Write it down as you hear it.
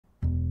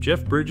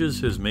Jeff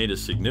Bridges has made a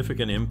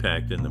significant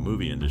impact in the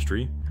movie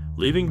industry,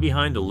 leaving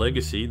behind a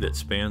legacy that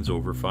spans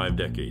over 5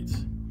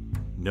 decades.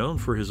 Known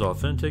for his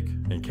authentic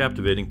and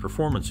captivating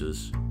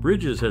performances,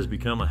 Bridges has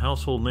become a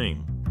household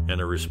name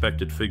and a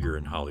respected figure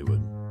in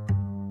Hollywood.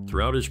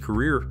 Throughout his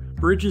career,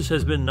 Bridges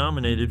has been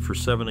nominated for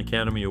 7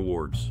 Academy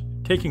Awards,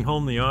 taking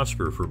home the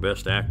Oscar for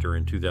Best Actor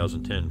in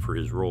 2010 for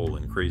his role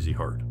in Crazy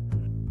Heart.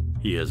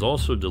 He has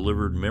also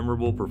delivered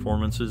memorable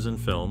performances in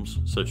films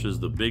such as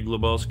The Big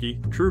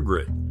Lebowski, True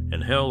Grit,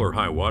 and Hell or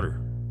High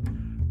Water.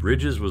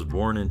 Bridges was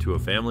born into a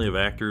family of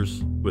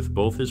actors, with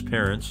both his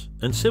parents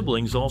and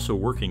siblings also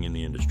working in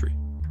the industry.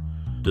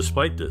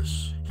 Despite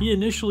this, he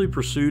initially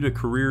pursued a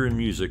career in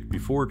music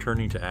before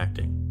turning to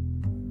acting.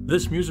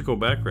 This musical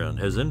background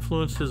has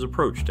influenced his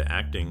approach to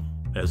acting,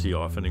 as he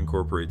often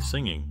incorporates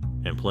singing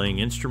and playing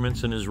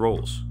instruments in his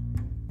roles.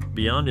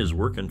 Beyond his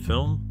work in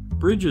film,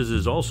 Bridges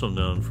is also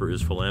known for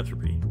his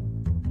philanthropy.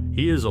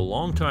 He is a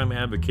longtime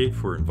advocate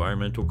for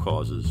environmental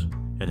causes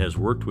and has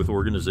worked with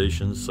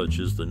organizations such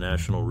as the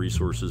National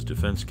Resources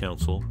Defense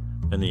Council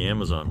and the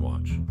Amazon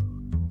Watch.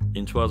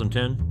 In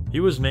 2010, he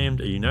was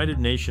named a United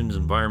Nations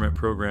Environment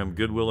Program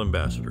Goodwill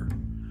Ambassador.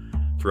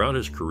 Throughout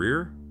his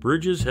career,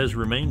 Bridges has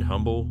remained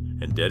humble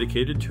and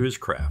dedicated to his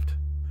craft.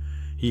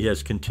 He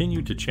has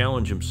continued to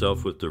challenge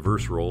himself with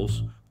diverse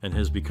roles and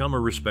has become a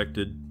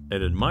respected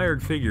and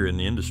admired figure in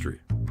the industry.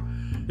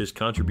 His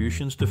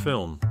contributions to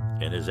film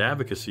and his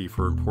advocacy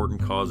for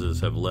important causes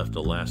have left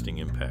a lasting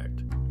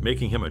impact,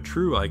 making him a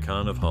true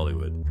icon of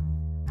Hollywood.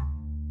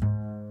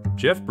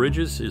 Jeff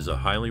Bridges is a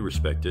highly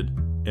respected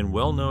and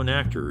well-known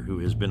actor who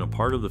has been a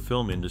part of the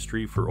film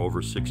industry for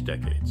over 6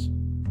 decades.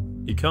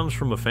 He comes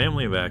from a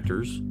family of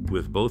actors,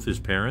 with both his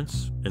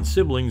parents and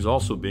siblings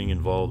also being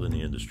involved in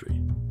the industry.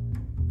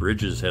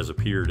 Bridges has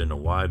appeared in a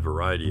wide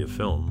variety of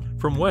films,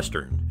 from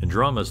western and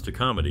dramas to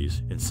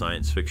comedies and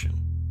science fiction.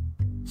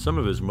 Some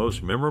of his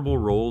most memorable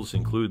roles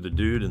include the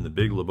Dude in The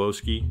Big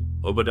Lebowski,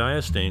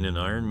 Obadiah Stane in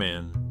Iron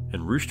Man,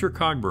 and Rooster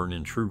Cogburn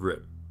in True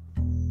Grit.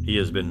 He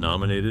has been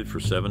nominated for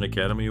 7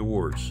 Academy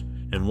Awards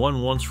and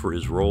won once for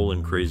his role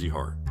in Crazy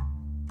Heart.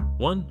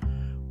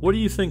 What do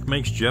you think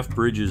makes Jeff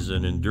Bridges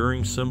an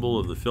enduring symbol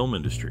of the film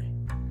industry?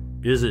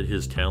 Is it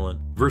his talent,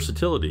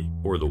 versatility,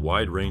 or the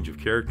wide range of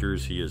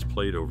characters he has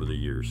played over the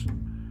years?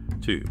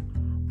 2.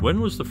 When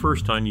was the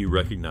first time you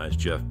recognized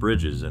Jeff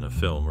Bridges in a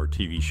film or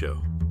TV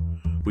show?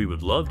 We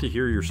would love to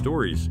hear your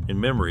stories and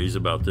memories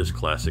about this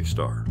classic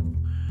star.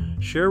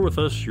 Share with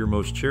us your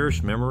most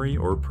cherished memory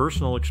or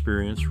personal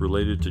experience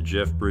related to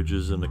Jeff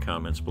Bridges in the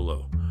comments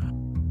below.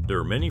 There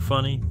are many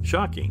funny,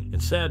 shocking,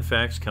 and sad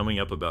facts coming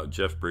up about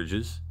Jeff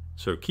Bridges,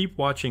 so keep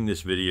watching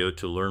this video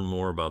to learn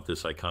more about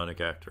this iconic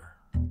actor.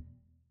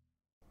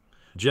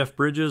 Jeff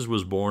Bridges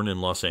was born in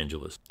Los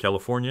Angeles,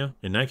 California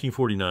in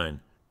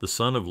 1949, the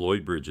son of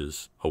Lloyd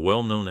Bridges, a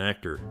well-known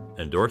actor,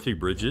 and Dorothy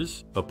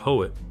Bridges, a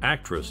poet,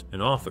 actress,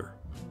 and author.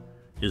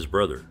 His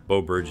brother,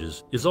 Beau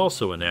Bridges, is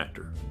also an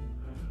actor.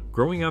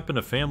 Growing up in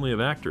a family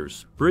of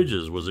actors,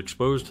 Bridges was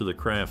exposed to the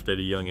craft at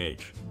a young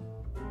age.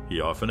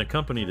 He often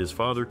accompanied his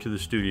father to the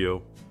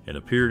studio and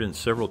appeared in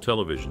several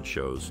television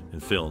shows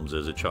and films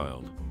as a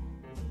child.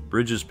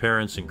 Bridges'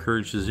 parents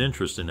encouraged his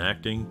interest in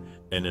acting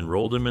and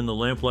enrolled him in the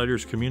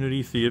Lamplighters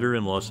Community Theater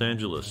in Los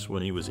Angeles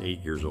when he was 8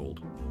 years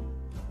old.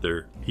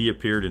 There, he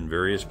appeared in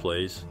various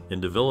plays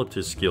and developed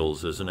his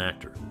skills as an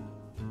actor.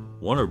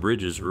 One of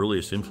Bridges'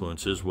 earliest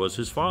influences was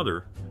his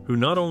father, who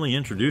not only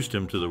introduced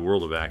him to the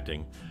world of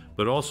acting,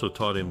 but also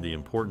taught him the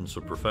importance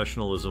of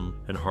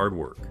professionalism and hard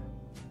work.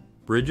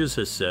 Bridges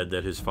has said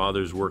that his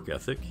father's work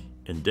ethic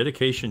and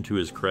dedication to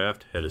his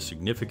craft had a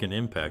significant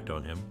impact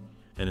on him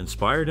and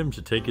inspired him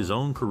to take his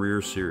own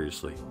career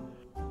seriously.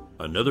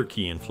 Another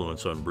key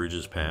influence on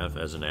Bridges' path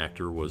as an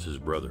actor was his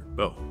brother,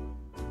 Beau.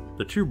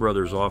 The two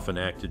brothers often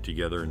acted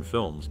together in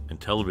films and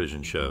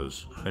television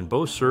shows, and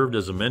both served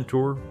as a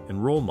mentor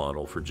and role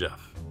model for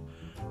Jeff.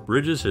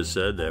 Bridges has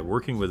said that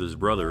working with his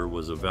brother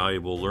was a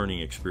valuable learning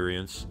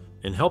experience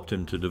and helped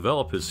him to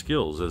develop his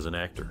skills as an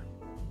actor.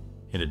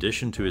 In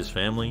addition to his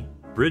family,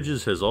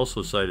 Bridges has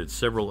also cited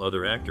several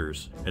other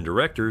actors and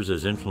directors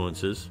as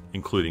influences,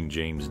 including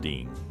James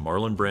Dean,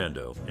 Marlon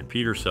Brando, and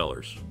Peter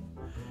Sellers.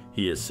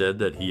 He has said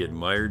that he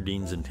admired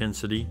Dean's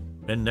intensity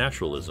and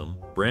naturalism,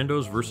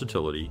 Brando's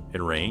versatility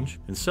and range,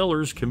 and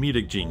Sellers'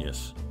 comedic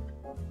genius.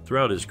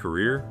 Throughout his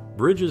career,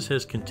 Bridges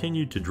has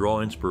continued to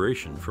draw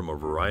inspiration from a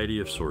variety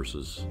of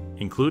sources,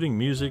 including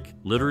music,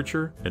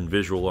 literature, and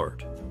visual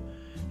art.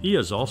 He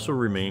has also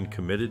remained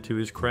committed to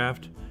his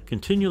craft,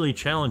 continually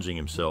challenging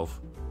himself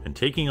and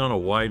taking on a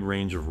wide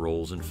range of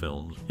roles in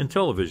films and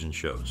television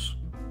shows.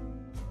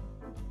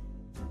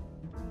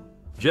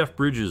 Jeff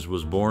Bridges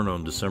was born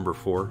on December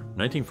 4,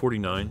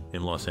 1949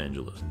 in Los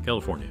Angeles,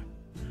 California.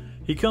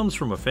 He comes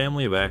from a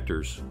family of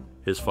actors.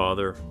 His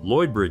father,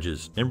 Lloyd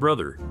Bridges, and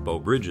brother, Beau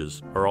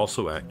Bridges, are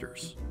also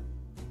actors.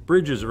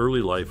 Bridges'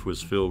 early life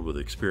was filled with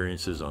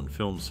experiences on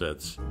film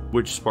sets,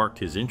 which sparked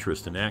his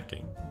interest in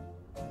acting.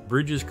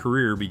 Bridges'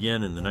 career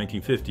began in the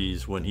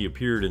 1950s when he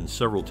appeared in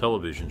several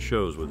television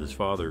shows with his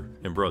father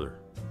and brother.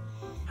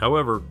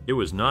 However, it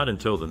was not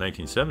until the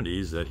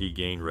 1970s that he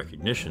gained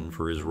recognition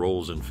for his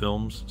roles in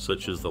films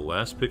such as The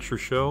Last Picture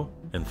Show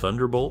and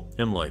Thunderbolt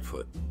and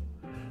Lightfoot.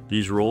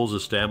 These roles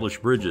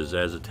established Bridges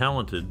as a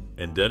talented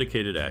and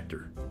dedicated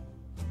actor.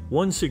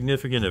 One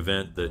significant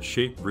event that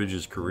shaped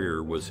Bridges'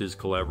 career was his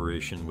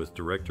collaboration with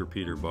director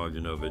Peter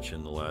Bogdanovich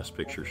in The Last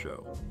Picture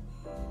Show.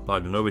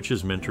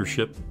 Bogdanovich's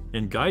mentorship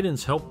and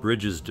guidance helped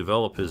Bridges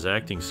develop his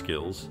acting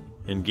skills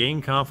and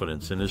gain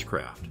confidence in his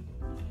craft.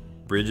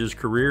 Bridges'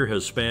 career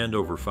has spanned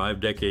over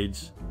 5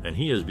 decades, and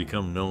he has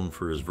become known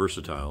for his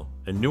versatile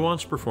and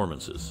nuanced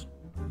performances.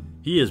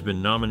 He has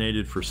been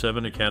nominated for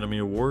 7 Academy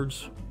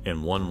Awards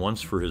and won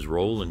once for his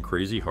role in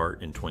Crazy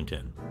Heart in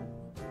 2010.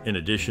 In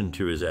addition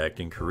to his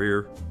acting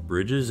career,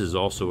 Bridges is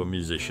also a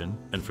musician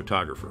and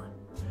photographer.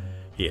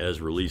 He has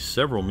released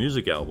several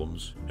music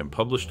albums and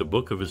published a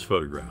book of his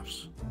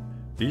photographs.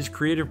 These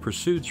creative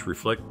pursuits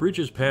reflect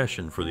Bridges'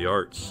 passion for the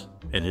arts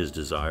and his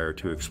desire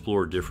to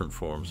explore different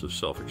forms of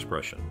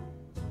self-expression.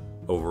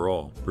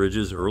 Overall,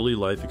 Bridges' early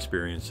life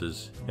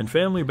experiences and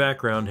family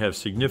background have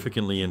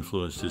significantly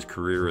influenced his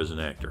career as an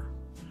actor.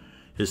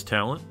 His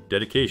talent,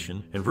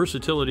 dedication, and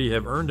versatility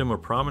have earned him a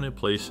prominent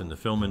place in the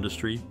film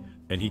industry,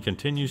 and he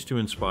continues to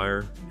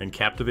inspire and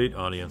captivate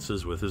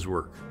audiences with his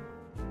work.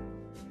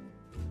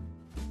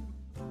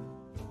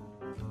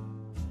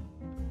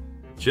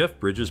 Jeff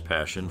Bridges'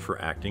 passion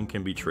for acting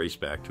can be traced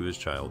back to his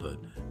childhood,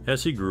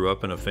 as he grew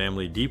up in a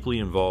family deeply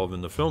involved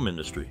in the film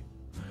industry.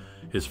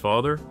 His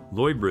father,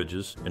 Lloyd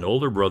Bridges, and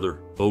older brother,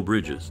 Beau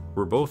Bridges,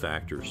 were both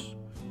actors.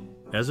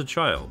 As a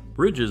child,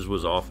 Bridges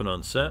was often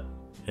on set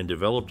and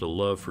developed a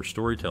love for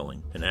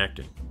storytelling and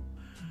acting.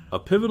 A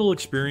pivotal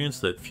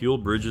experience that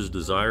fueled Bridges'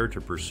 desire to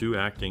pursue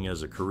acting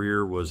as a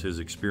career was his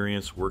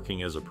experience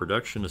working as a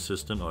production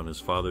assistant on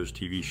his father's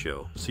TV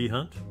show, Sea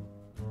Hunt.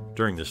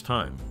 During this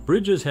time,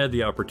 Bridges had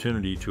the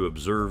opportunity to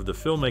observe the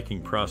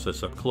filmmaking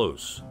process up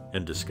close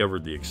and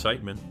discovered the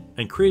excitement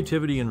and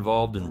creativity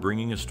involved in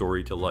bringing a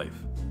story to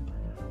life.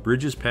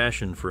 Bridges'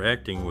 passion for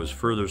acting was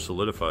further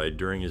solidified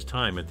during his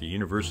time at the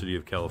University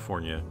of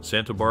California,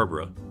 Santa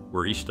Barbara,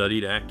 where he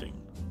studied acting.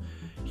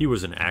 He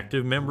was an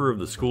active member of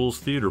the school's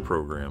theater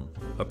program,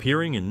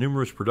 appearing in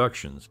numerous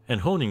productions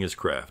and honing his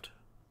craft.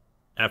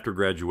 After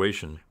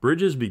graduation,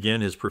 Bridges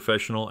began his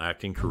professional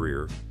acting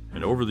career,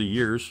 and over the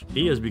years,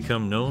 he has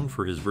become known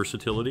for his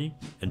versatility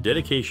and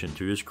dedication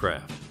to his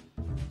craft.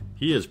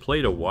 He has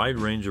played a wide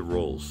range of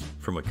roles,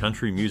 from a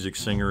country music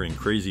singer in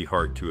Crazy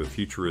Heart to a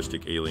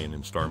futuristic alien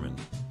in Starman,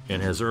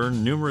 and has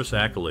earned numerous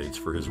accolades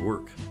for his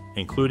work,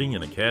 including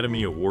an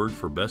Academy Award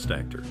for Best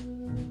Actor.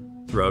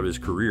 Throughout his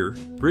career,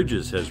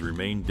 Bridges has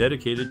remained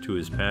dedicated to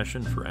his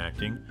passion for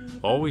acting,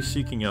 always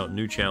seeking out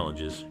new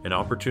challenges and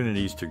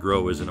opportunities to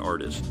grow as an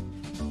artist.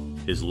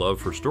 His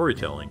love for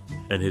storytelling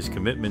and his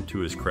commitment to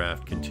his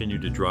craft continue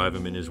to drive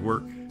him in his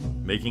work,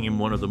 making him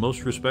one of the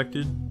most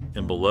respected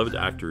and beloved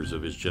actors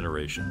of his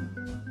generation.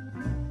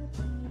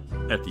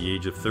 At the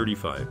age of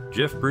 35,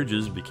 Jeff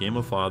Bridges became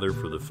a father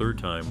for the 3rd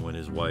time when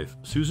his wife,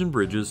 Susan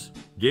Bridges,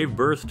 gave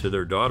birth to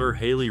their daughter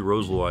Haley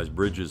Rose-Louise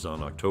Bridges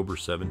on October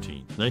 17,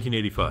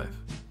 1985.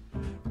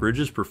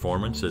 Bridges'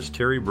 performance as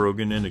Terry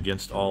Brogan in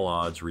Against All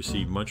Odds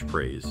received much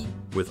praise,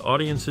 with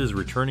audiences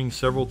returning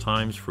several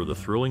times for the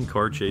thrilling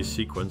car chase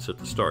sequence at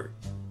the start.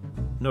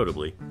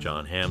 Notably,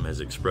 John Hamm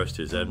has expressed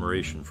his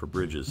admiration for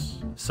Bridges,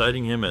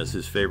 citing him as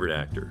his favorite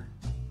actor.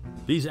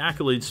 These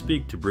accolades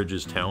speak to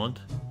Bridges' talent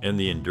and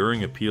the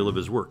enduring appeal of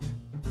his work.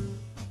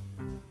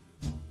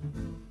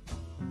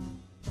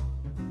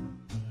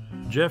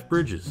 Jeff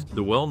Bridges,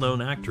 the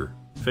well-known actor,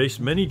 faced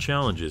many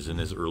challenges in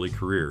his early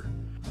career.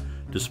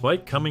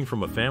 Despite coming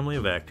from a family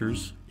of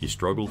actors, he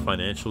struggled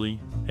financially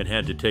and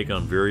had to take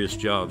on various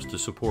jobs to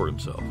support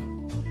himself.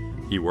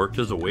 He worked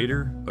as a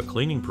waiter, a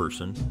cleaning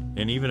person,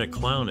 and even a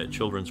clown at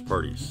children's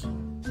parties.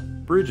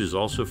 Bridges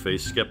also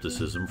faced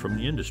skepticism from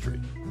the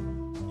industry.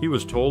 He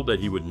was told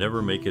that he would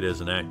never make it as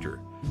an actor,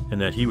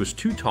 and that he was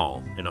too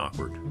tall and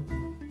awkward.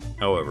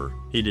 However,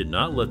 he did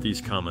not let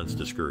these comments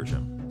discourage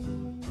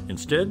him.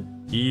 Instead,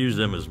 he used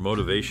them as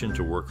motivation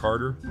to work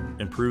harder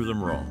and prove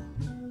them wrong.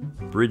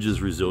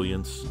 Bridges'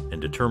 resilience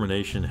and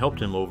determination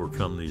helped him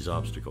overcome these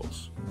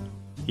obstacles.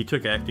 He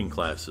took acting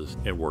classes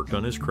and worked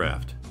on his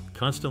craft,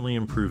 constantly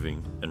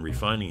improving and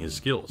refining his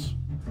skills.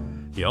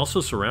 He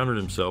also surrounded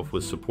himself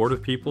with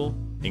supportive people,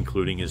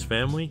 including his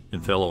family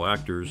and fellow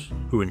actors,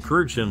 who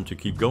encouraged him to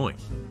keep going.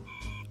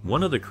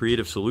 One of the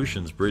creative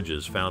solutions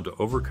Bridges found to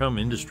overcome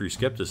industry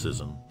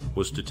skepticism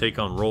was to take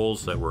on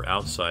roles that were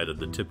outside of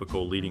the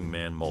typical leading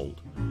man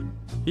mold.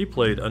 He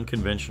played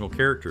unconventional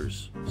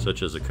characters,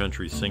 such as a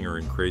country singer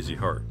in Crazy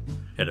Heart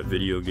and a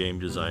video game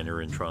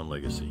designer in Tron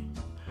Legacy.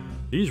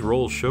 These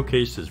roles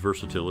showcased his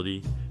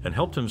versatility and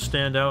helped him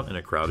stand out in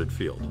a crowded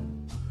field.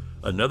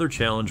 Another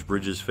challenge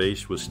Bridges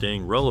faced was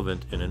staying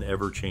relevant in an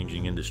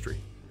ever-changing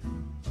industry.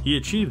 He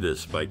achieved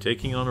this by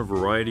taking on a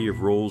variety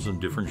of roles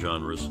in different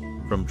genres,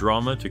 from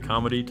drama to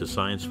comedy to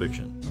science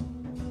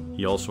fiction.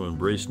 He also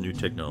embraced new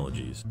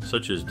technologies,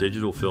 such as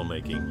digital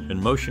filmmaking and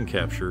motion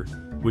capture,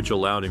 which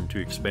allowed him to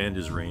expand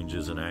his range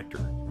as an actor.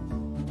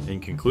 In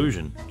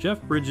conclusion,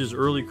 Jeff Bridges'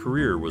 early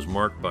career was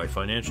marked by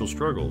financial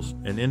struggles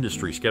and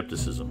industry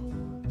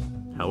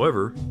skepticism.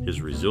 However,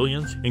 his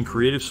resilience and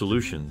creative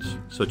solutions,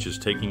 such as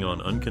taking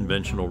on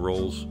unconventional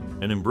roles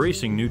and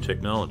embracing new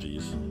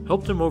technologies,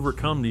 helped him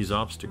overcome these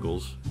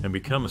obstacles and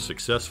become a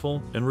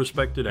successful and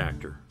respected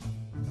actor.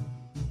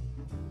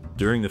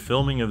 During the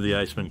filming of The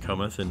Iceman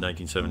Cometh in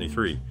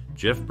 1973,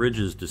 Jeff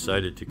Bridges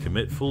decided to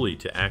commit fully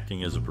to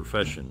acting as a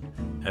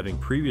profession, having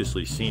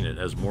previously seen it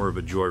as more of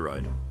a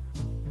joyride.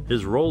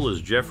 His role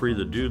as Jeffrey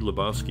the Dude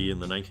Lebowski in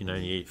the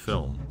 1998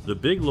 film, The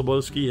Big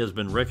Lebowski, has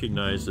been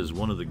recognized as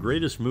one of the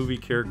greatest movie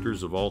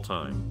characters of all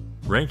time,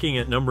 ranking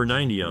at number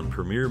 90 on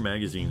Premiere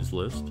Magazine's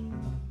list.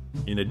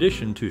 In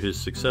addition to his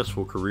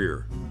successful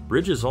career,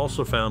 Bridges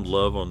also found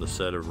love on the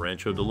set of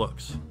Rancho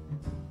Deluxe.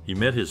 He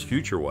met his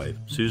future wife,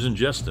 Susan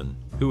Jeston,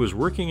 who was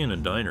working in a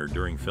diner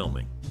during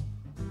filming.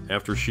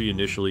 After she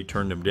initially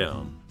turned him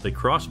down, they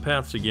crossed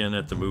paths again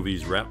at the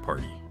movie's wrap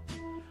party.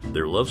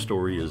 Their love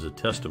story is a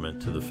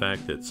testament to the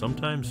fact that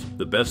sometimes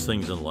the best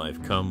things in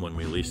life come when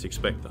we least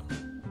expect them.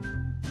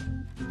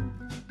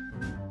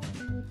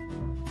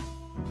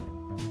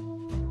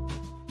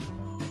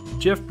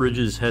 Jeff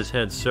Bridges has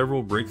had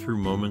several breakthrough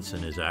moments in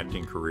his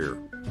acting career.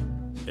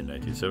 In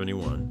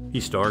 1971,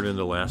 he starred in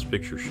The Last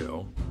Picture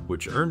Show,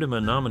 which earned him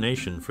a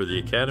nomination for the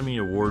Academy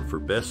Award for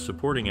Best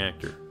Supporting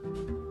Actor.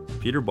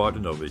 Peter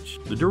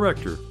Bogdanovich, the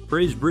director,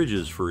 praised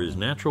Bridges for his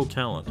natural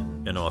talent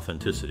and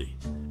authenticity.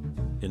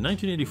 In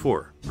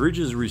 1984,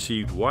 Bridges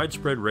received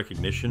widespread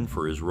recognition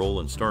for his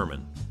role in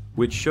Starman,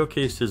 which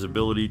showcased his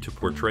ability to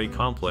portray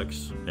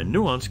complex and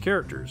nuanced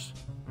characters.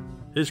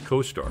 His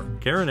co-star,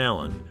 Karen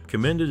Allen,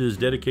 commended his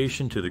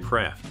dedication to the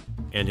craft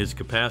and his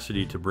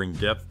capacity to bring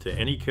depth to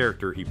any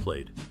character he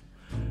played.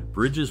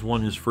 Bridges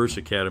won his first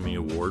Academy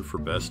Award for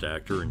Best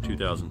Actor in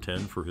 2010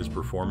 for his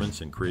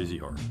performance in Crazy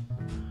Heart.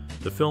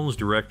 The film's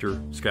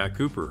director, Scott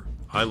Cooper,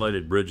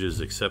 highlighted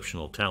Bridges'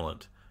 exceptional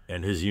talent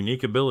and his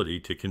unique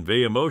ability to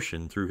convey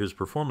emotion through his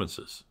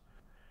performances.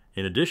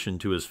 In addition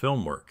to his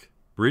film work,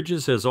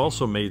 Bridges has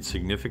also made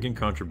significant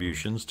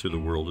contributions to the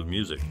world of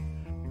music.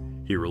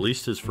 He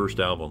released his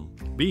first album,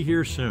 Be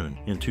Here Soon,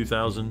 in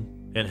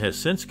 2000, and has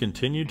since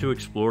continued to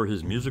explore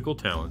his musical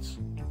talents.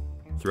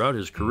 Throughout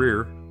his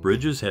career,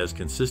 Bridges has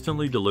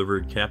consistently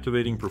delivered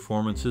captivating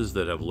performances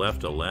that have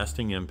left a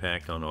lasting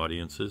impact on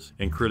audiences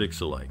and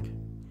critics alike.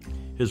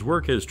 His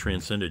work has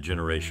transcended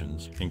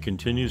generations and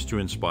continues to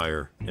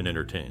inspire and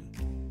entertain.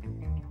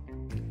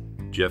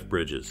 Jeff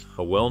Bridges,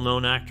 a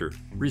well-known actor,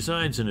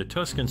 resides in a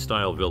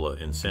Tuscan-style villa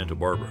in Santa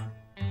Barbara.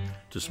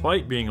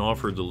 Despite being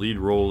offered the lead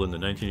role in the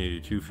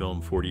 1982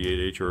 film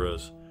 48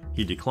 HRS,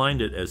 he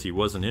declined it as he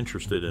wasn't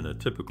interested in a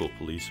typical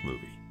police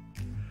movie.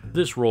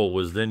 This role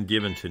was then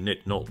given to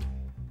Nick Nolte.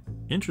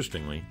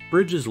 Interestingly,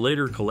 Bridges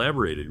later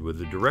collaborated with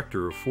the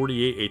director of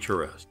 48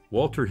 HRS,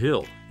 Walter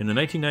Hill, in the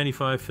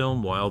 1995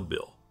 film Wild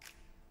Bill.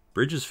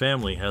 Bridges'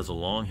 family has a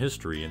long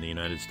history in the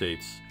United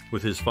States,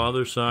 with his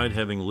father's side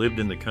having lived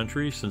in the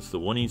country since the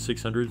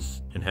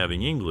 1600s and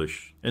having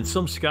English and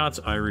some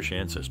Scots-Irish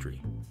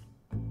ancestry.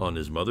 On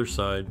his mother's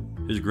side,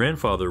 his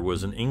grandfather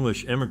was an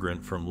English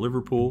immigrant from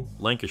Liverpool,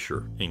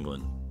 Lancashire,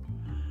 England.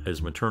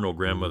 His maternal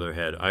grandmother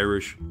had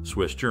Irish,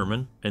 Swiss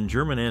German, and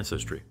German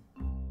ancestry.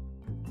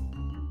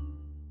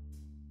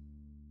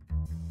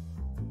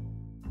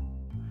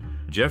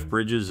 Jeff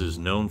Bridges is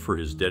known for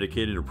his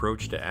dedicated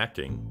approach to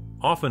acting,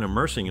 often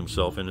immersing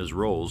himself in his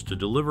roles to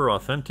deliver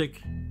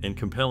authentic and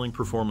compelling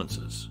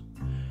performances.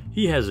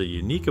 He has a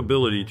unique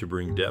ability to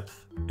bring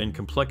depth and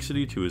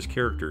complexity to his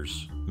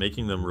characters,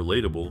 making them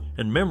relatable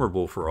and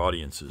memorable for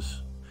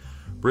audiences.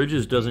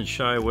 Bridges doesn't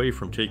shy away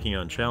from taking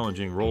on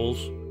challenging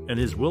roles, and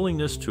his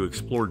willingness to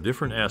explore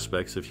different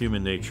aspects of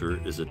human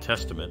nature is a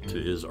testament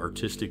to his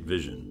artistic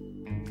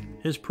vision.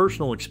 His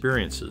personal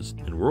experiences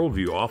and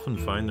worldview often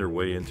find their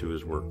way into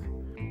his work.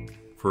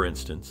 For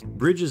instance,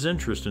 Bridges'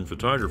 interest in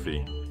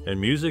photography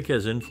and music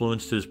has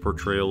influenced his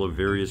portrayal of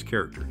various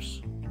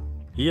characters.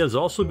 He has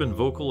also been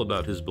vocal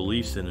about his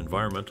beliefs in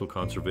environmental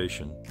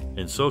conservation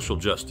and social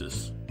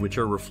justice, which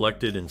are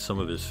reflected in some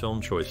of his film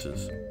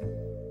choices.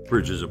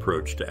 Bridges'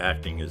 approach to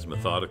acting is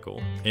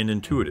methodical and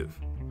intuitive.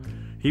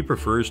 He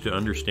prefers to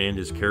understand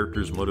his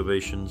characters'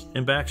 motivations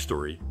and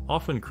backstory,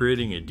 often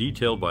creating a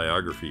detailed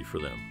biography for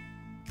them.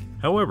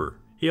 However,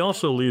 he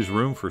also leaves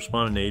room for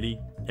spontaneity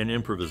and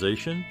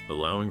improvisation,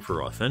 allowing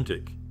for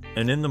authentic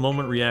and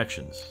in-the-moment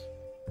reactions.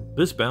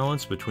 This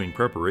balance between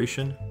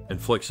preparation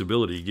and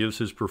flexibility gives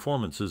his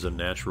performances a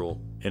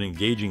natural and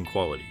engaging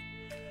quality.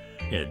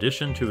 In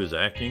addition to his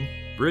acting,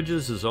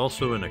 Bridges is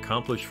also an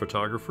accomplished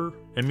photographer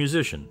and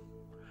musician.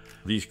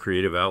 These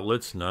creative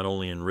outlets not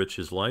only enrich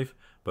his life,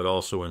 but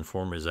also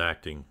inform his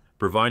acting,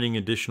 providing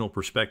additional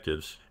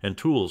perspectives and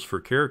tools for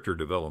character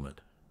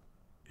development.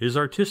 His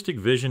artistic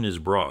vision is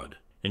broad,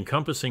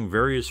 encompassing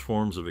various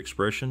forms of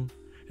expression,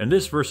 and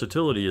this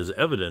versatility is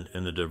evident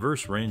in the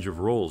diverse range of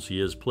roles he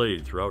has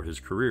played throughout his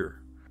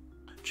career.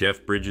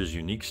 Jeff Bridges'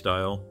 unique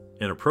style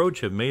and approach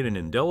have made an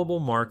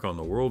indelible mark on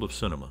the world of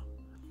cinema.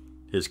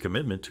 His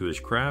commitment to his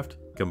craft,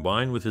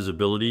 combined with his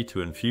ability to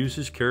infuse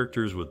his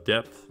characters with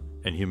depth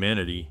and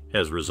humanity,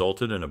 has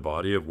resulted in a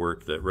body of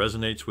work that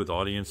resonates with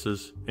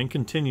audiences and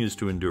continues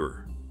to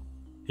endure.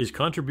 His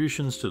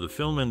contributions to the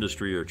film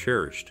industry are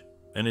cherished,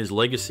 and his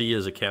legacy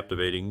as a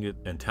captivating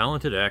and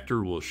talented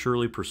actor will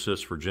surely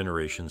persist for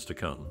generations to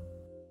come.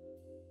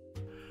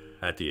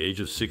 At the age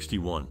of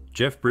 61,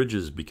 Jeff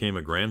Bridges became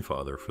a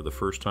grandfather for the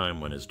first time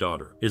when his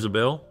daughter,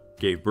 Isabel,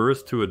 gave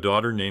birth to a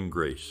daughter named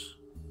Grace.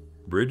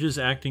 Bridges'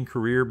 acting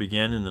career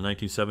began in the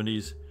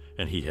 1970s,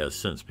 and he has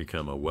since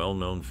become a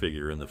well-known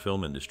figure in the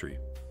film industry.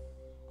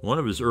 One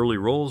of his early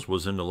roles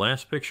was in The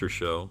Last Picture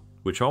Show,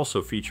 which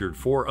also featured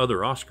 4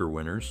 other Oscar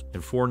winners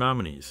and 4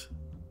 nominees.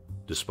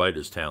 Despite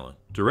his talent,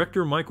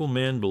 director Michael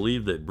Mann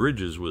believed that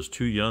Bridges was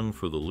too young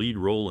for the lead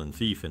role in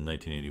Thief in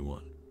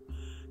 1981.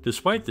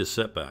 Despite this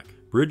setback,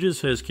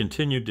 Bridges has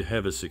continued to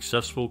have a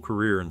successful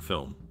career in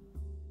film.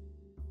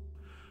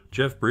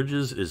 Jeff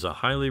Bridges is a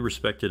highly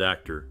respected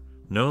actor,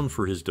 known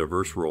for his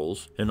diverse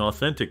roles and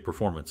authentic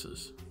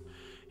performances.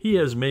 He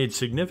has made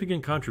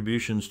significant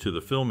contributions to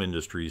the film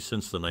industry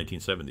since the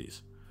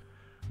 1970s.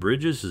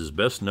 Bridges is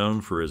best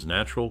known for his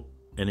natural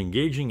and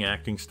engaging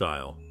acting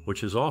style, which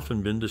has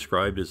often been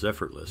described as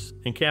effortless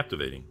and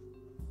captivating.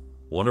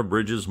 One of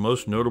Bridges'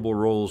 most notable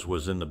roles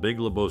was in The Big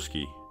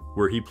Lebowski,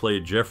 where he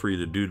played Jeffrey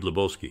the Dude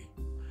Lebowski.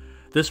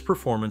 This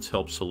performance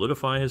helped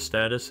solidify his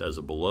status as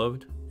a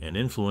beloved and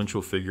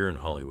influential figure in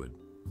Hollywood.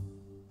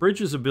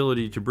 Bridges'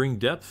 ability to bring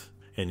depth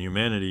and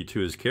humanity to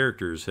his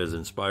characters has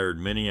inspired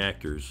many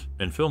actors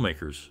and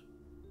filmmakers.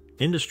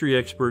 Industry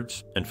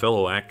experts and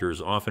fellow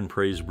actors often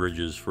praise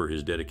Bridges for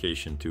his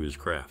dedication to his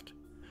craft.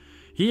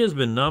 He has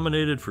been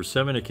nominated for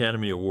 7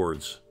 Academy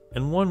Awards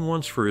and won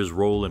once for his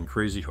role in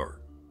Crazy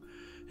Heart.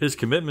 His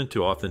commitment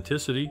to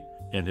authenticity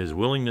and his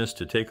willingness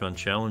to take on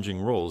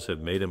challenging roles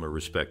have made him a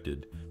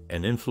respected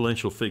and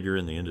influential figure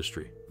in the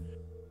industry.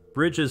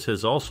 Bridges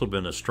has also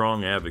been a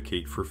strong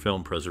advocate for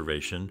film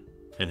preservation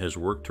and has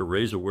worked to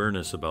raise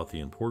awareness about the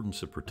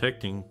importance of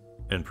protecting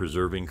and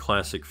preserving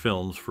classic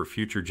films for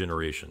future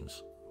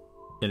generations.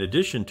 In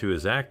addition to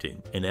his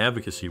acting and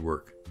advocacy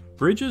work,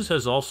 Bridges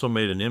has also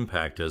made an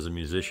impact as a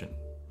musician.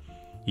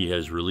 He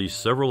has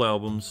released several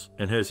albums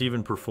and has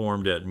even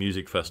performed at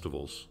music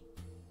festivals.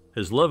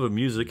 His love of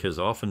music has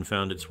often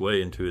found its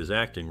way into his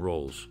acting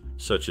roles,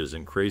 such as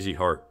in Crazy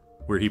Heart,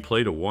 where he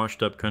played a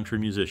washed-up country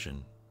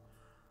musician.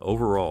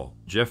 Overall,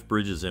 Jeff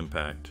Bridges'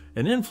 impact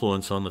and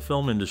influence on the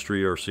film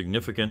industry are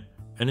significant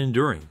and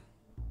enduring.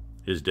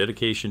 His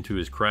dedication to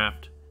his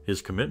craft,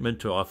 his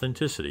commitment to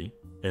authenticity,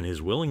 and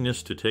his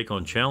willingness to take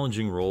on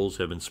challenging roles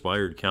have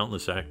inspired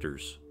countless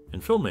actors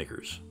and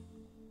filmmakers.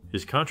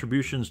 His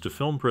contributions to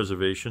film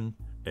preservation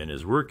and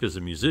his work as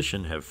a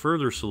musician have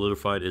further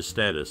solidified his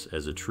status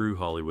as a true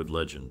Hollywood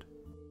legend.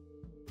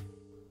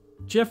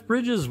 Jeff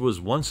Bridges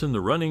was once in the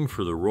running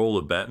for the role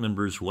of Batman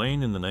Bruce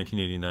Wayne in the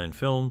 1989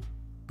 film,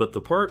 but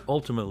the part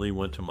ultimately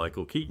went to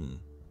Michael Keaton.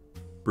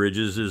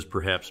 Bridges is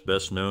perhaps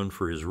best known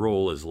for his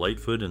role as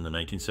Lightfoot in the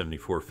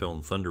 1974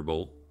 film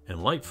Thunderbolt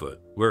and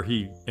Lightfoot, where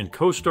he and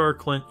co-star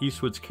Clint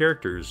Eastwood's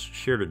characters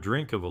shared a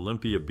drink of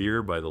Olympia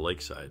beer by the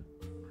lakeside.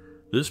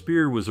 This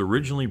beer was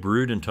originally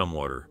brewed in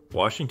Tumwater,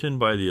 Washington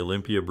by the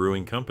Olympia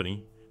Brewing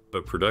Company,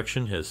 but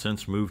production has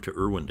since moved to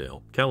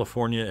Irwindale,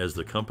 California, as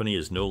the company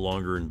is no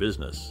longer in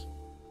business.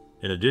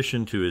 In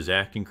addition to his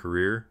acting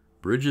career,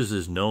 Bridges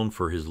is known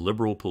for his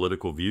liberal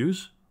political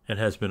views and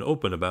has been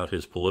open about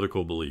his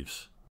political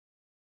beliefs.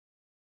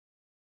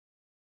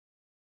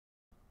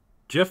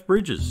 Jeff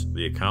Bridges,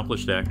 the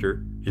accomplished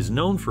actor, is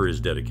known for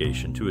his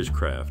dedication to his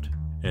craft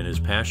and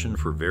his passion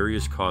for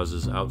various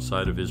causes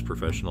outside of his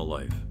professional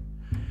life.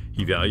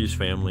 He values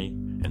family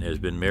and has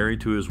been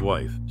married to his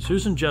wife,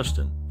 Susan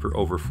Justin, for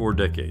over 4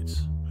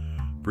 decades.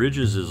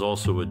 Bridges is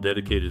also a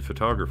dedicated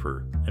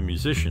photographer and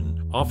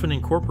musician, often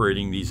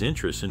incorporating these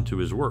interests into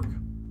his work.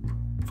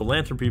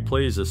 Philanthropy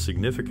plays a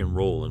significant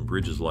role in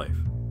Bridges' life.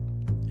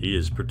 He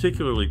is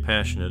particularly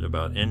passionate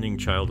about ending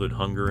childhood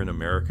hunger in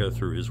America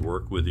through his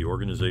work with the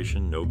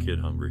organization No Kid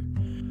Hungry.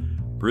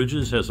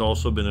 Bridges has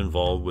also been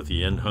involved with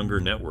the End Hunger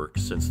Network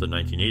since the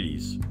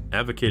 1980s,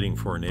 advocating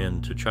for an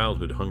end to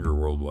childhood hunger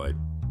worldwide.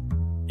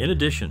 In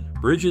addition,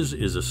 Bridges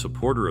is a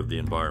supporter of the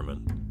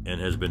environment and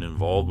has been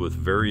involved with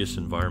various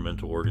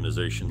environmental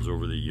organizations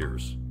over the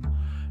years.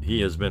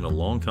 He has been a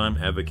longtime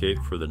advocate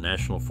for the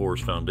National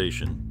Forest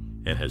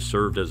Foundation and has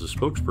served as a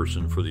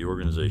spokesperson for the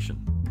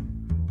organization.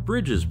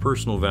 Bridges'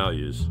 personal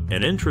values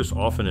and interests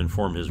often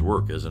inform his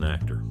work as an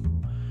actor.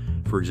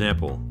 For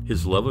example,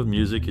 his love of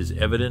music is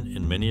evident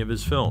in many of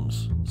his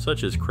films,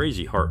 such as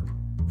Crazy Heart,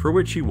 for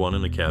which he won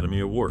an Academy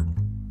Award.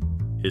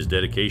 His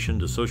dedication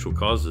to social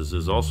causes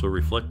is also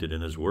reflected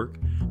in his work,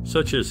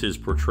 such as his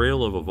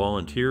portrayal of a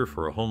volunteer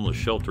for a homeless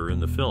shelter in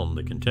the film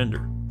The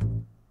Contender.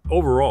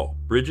 Overall,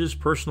 Bridges'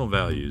 personal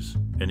values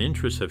and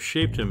interests have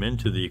shaped him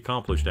into the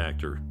accomplished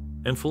actor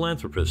and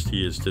philanthropist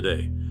he is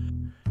today.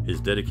 His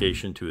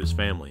dedication to his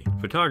family,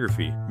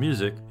 photography,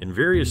 music, and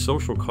various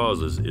social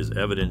causes is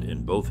evident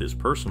in both his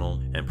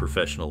personal and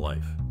professional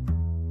life.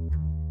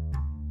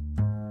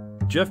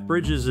 Jeff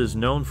Bridges is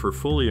known for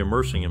fully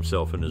immersing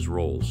himself in his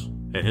roles,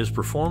 and his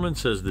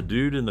performance as the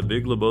dude in The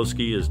Big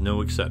Lebowski is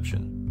no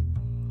exception.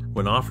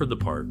 When offered the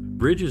part,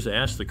 Bridges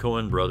asked the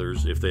Coen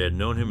brothers if they had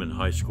known him in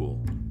high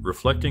school,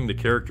 reflecting the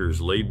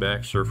character's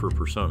laid-back surfer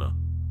persona.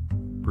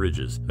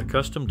 Bridges,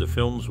 accustomed to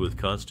films with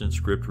constant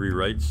script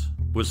rewrites,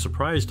 was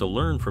surprised to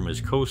learn from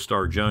his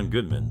co-star John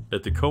Goodman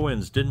that the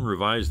Coens didn't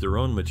revise their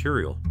own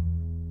material.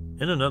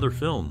 In another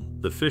film,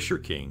 The Fisher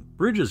King,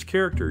 Bridges'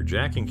 character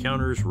Jack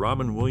encounters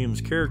Robin Williams'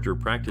 character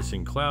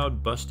practicing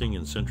cloud busting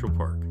in Central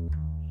Park.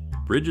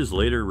 Bridges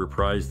later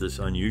reprised this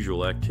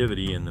unusual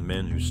activity in The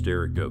Men Who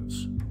Stare at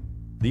Goats.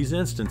 These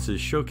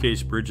instances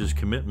showcase Bridges'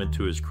 commitment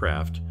to his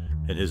craft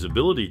and his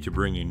ability to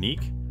bring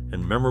unique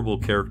and memorable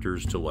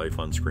characters to life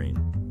on screen.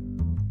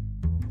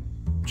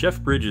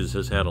 Jeff Bridges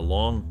has had a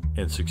long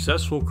and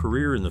successful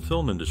career in the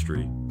film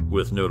industry,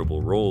 with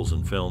notable roles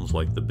in films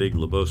like The Big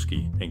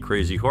Lebowski and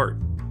Crazy Heart,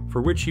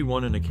 for which he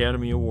won an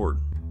Academy Award.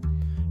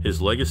 His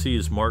legacy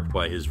is marked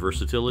by his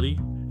versatility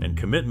and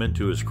commitment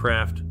to his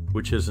craft,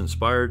 which has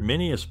inspired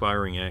many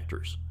aspiring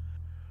actors.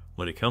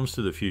 When it comes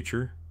to the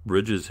future,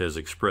 Bridges has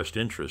expressed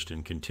interest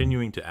in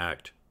continuing to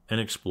act and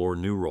explore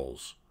new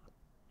roles.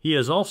 He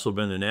has also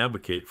been an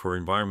advocate for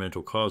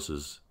environmental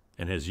causes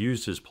and has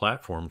used his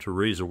platform to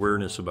raise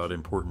awareness about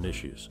important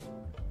issues.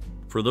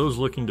 For those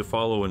looking to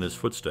follow in his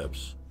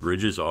footsteps,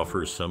 Bridges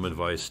offers some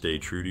advice: stay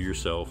true to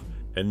yourself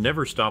and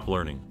never stop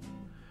learning.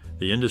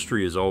 The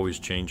industry is always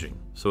changing,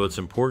 so it's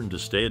important to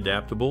stay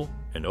adaptable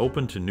and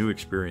open to new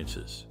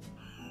experiences.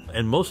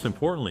 And most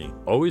importantly,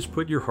 always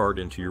put your heart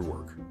into your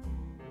work.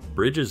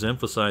 Bridges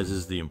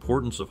emphasizes the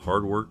importance of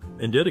hard work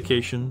and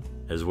dedication,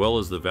 as well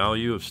as the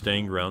value of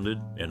staying grounded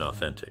and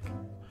authentic.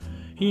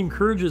 He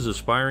encourages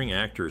aspiring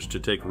actors to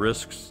take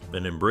risks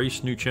and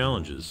embrace new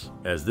challenges,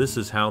 as this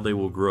is how they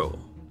will grow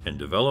and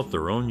develop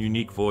their own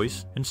unique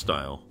voice and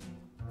style.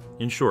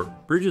 In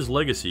short, Bridges'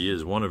 legacy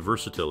is one of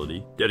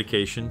versatility,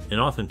 dedication,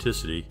 and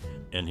authenticity,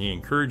 and he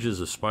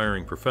encourages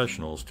aspiring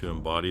professionals to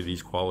embody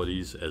these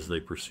qualities as they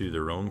pursue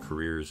their own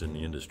careers in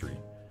the industry.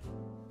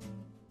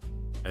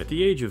 At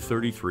the age of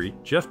 33,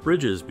 Jeff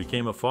Bridges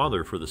became a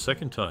father for the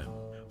second time,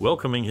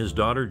 welcoming his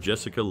daughter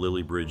Jessica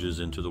Lily Bridges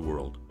into the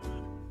world.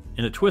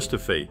 In a twist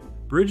of fate,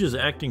 Bridges'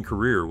 acting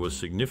career was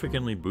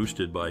significantly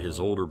boosted by his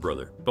older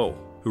brother, Bo,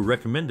 who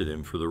recommended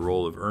him for the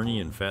role of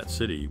Ernie in Fat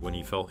City when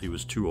he felt he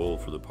was too old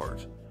for the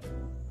part.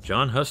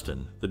 John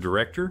Huston, the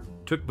director,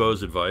 took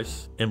Bo's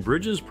advice, and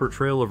Bridges'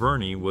 portrayal of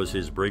Ernie was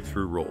his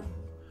breakthrough role.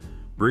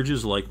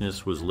 Bridges'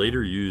 likeness was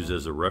later used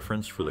as a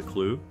reference for The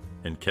Clue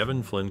and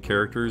Kevin Flynn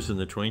characters in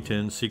the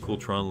 2010 sequel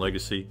Tron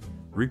Legacy,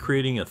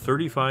 recreating a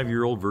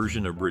 35-year-old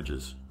version of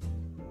Bridges.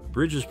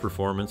 Bridges'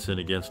 performance in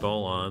Against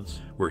All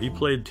Odds, where he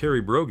played Terry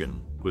Brogan,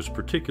 was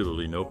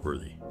particularly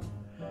noteworthy.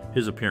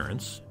 His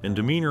appearance and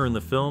demeanor in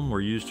the film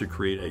were used to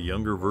create a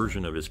younger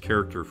version of his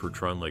character for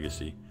Tron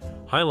Legacy,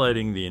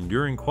 highlighting the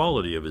enduring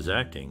quality of his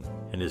acting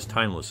and his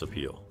timeless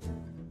appeal.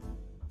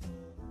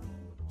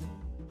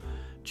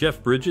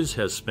 Jeff Bridges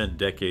has spent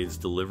decades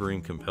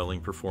delivering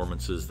compelling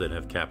performances that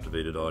have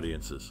captivated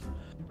audiences.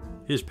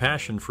 His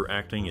passion for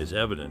acting is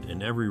evident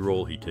in every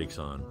role he takes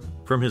on,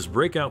 from his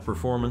breakout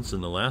performance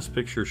in The Last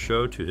Picture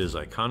Show to his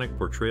iconic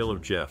portrayal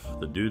of Jeff,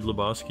 the Dude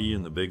Lebowski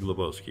in The Big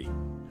Lebowski.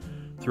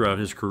 Throughout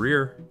his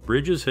career,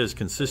 Bridges has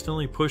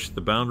consistently pushed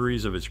the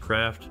boundaries of his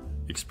craft,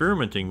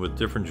 experimenting with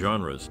different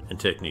genres and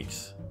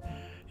techniques.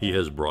 He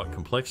has brought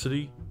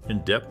complexity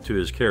and depth to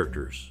his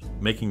characters,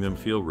 making them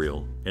feel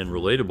real and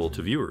relatable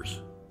to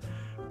viewers.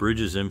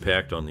 Bridges'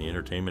 impact on the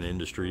entertainment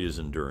industry is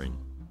enduring.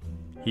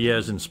 He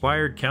has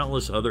inspired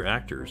countless other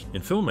actors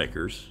and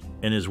filmmakers,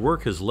 and his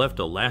work has left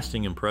a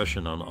lasting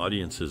impression on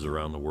audiences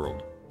around the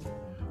world.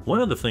 One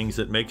of the things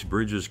that makes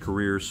Bridges'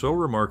 career so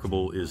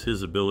remarkable is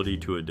his ability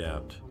to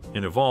adapt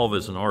and evolve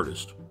as an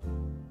artist.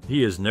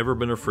 He has never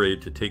been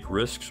afraid to take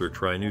risks or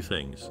try new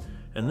things,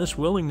 and this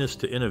willingness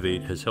to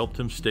innovate has helped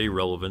him stay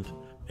relevant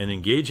and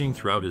engaging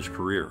throughout his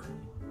career.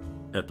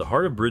 At the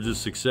heart of Bridges'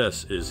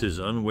 success is his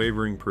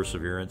unwavering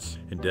perseverance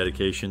and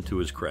dedication to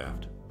his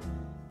craft.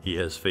 He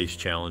has faced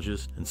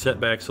challenges and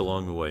setbacks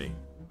along the way,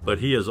 but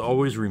he has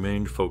always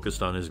remained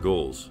focused on his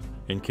goals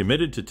and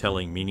committed to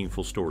telling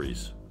meaningful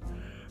stories.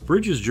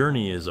 Bridges'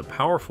 journey is a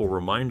powerful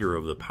reminder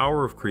of the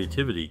power of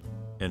creativity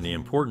and the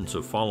importance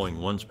of following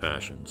one's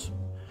passions.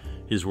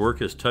 His work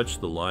has touched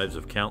the lives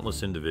of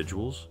countless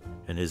individuals,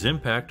 and his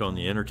impact on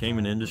the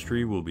entertainment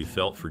industry will be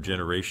felt for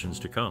generations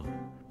to come.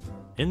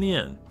 In the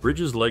end,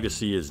 Bridges'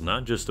 legacy is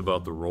not just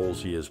about the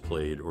roles he has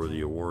played or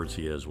the awards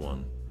he has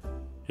won.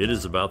 It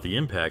is about the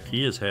impact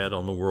he has had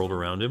on the world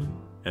around him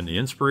and the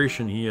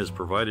inspiration he has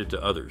provided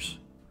to others.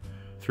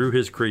 Through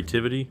his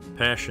creativity,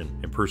 passion,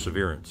 and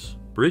perseverance,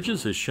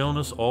 Bridges has shown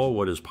us all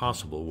what is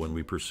possible when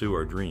we pursue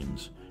our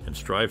dreams and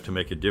strive to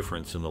make a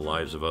difference in the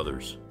lives of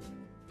others.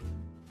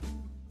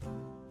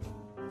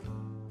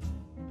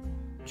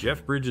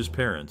 Jeff Bridges'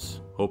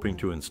 parents, hoping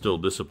to instill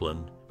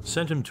discipline,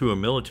 sent him to a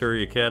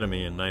military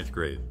academy in 9th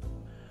grade.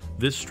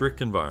 This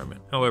strict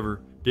environment,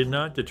 however, did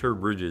not deter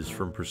Bridges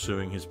from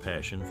pursuing his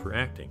passion for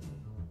acting.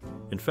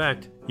 In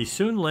fact, he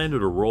soon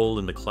landed a role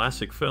in the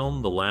classic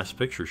film The Last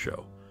Picture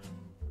Show.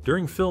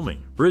 During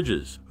filming,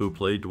 Bridges, who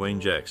played Dwayne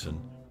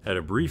Jackson, had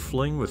a brief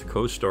fling with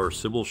co-star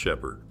Sybil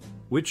Shepherd,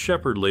 which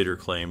Shepherd later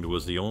claimed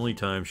was the only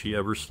time she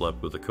ever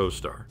slept with a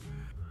co-star.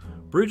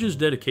 Bridges'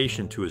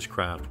 dedication to his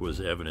craft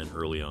was evident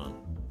early on.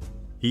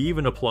 He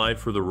even applied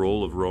for the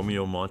role of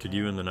Romeo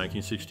Montague in the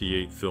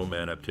 1968 film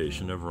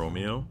adaptation of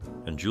Romeo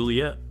and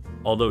Juliet,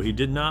 although he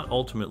did not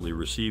ultimately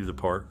receive the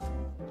part.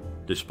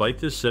 Despite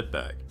this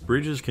setback,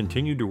 Bridges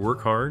continued to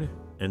work hard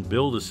and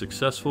build a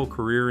successful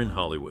career in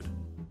Hollywood.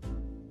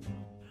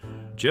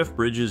 Jeff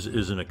Bridges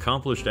is an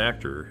accomplished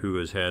actor who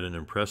has had an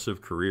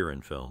impressive career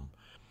in film.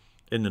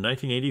 In the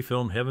 1980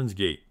 film Heaven's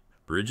Gate,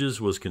 Bridges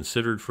was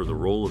considered for the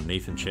role of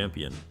Nathan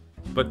Champion,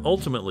 but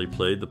ultimately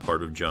played the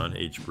part of John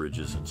H.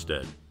 Bridges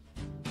instead.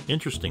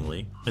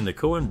 Interestingly, in the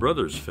Coen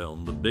brothers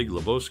film The Big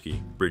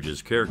Lebowski,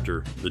 Bridges'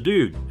 character, the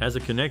Dude, has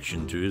a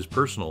connection to his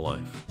personal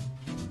life.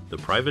 The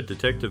private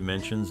detective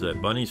mentions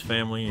that Bunny's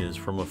family is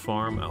from a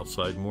farm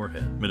outside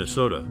Moorhead,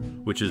 Minnesota,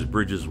 which is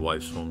Bridges'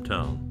 wife's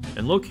hometown,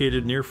 and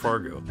located near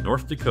Fargo,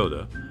 North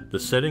Dakota, the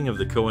setting of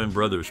the Coen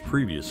brothers'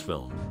 previous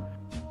film.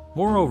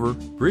 Moreover,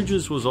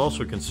 Bridges was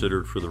also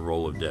considered for the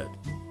role of Dead,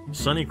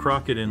 Sonny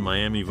Crockett in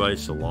Miami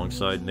Vice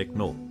alongside Nick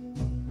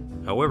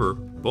Nolte. However,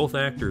 both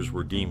actors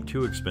were deemed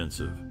too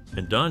expensive,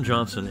 and Don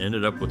Johnson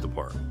ended up with the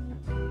part.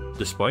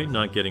 Despite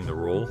not getting the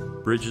role,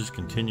 Bridges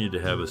continued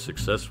to have a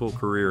successful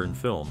career in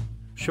film,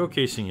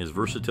 showcasing his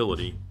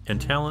versatility and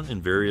talent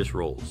in various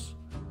roles.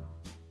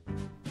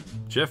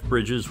 Jeff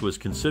Bridges was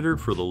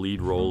considered for the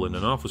lead role in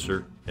An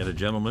Officer and a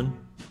Gentleman,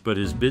 but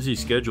his busy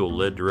schedule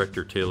led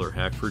director Taylor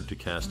Hackford to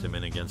cast him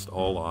in against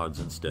all odds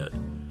instead.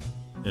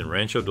 In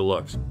Rancho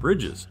Deluxe,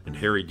 Bridges and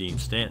Harry Dean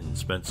Stanton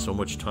spent so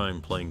much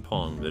time playing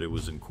Pong that it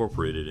was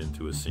incorporated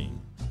into a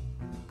scene.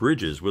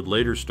 Bridges would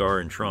later star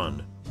in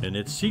Tron and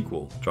its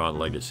sequel, Tron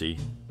Legacy,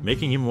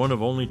 making him one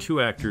of only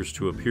 2 actors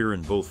to appear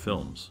in both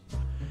films.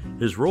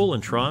 His role in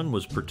Tron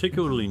was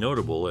particularly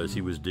notable as he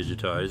was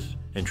digitized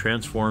and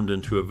transformed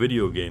into a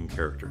video game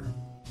character.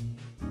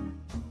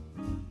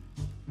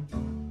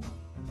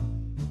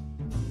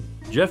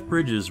 Jeff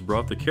Bridges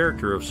brought the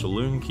character of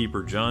saloon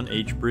keeper John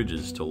H.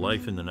 Bridges to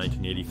life in the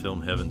 1980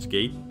 film Heaven's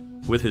Gate,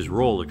 with his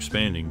role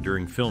expanding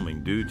during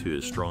filming due to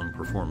his strong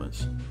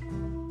performance.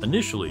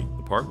 Initially,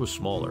 the part was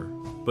smaller,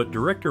 but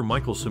director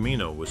Michael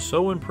Cimino was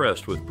so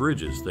impressed with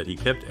Bridges that he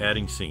kept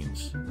adding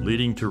scenes,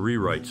 leading to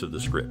rewrites of the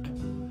script.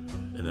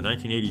 In the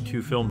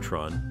 1982 film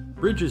Tron,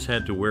 Bridges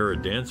had to wear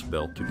a dance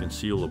belt to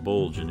conceal a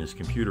bulge in his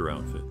computer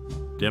outfit,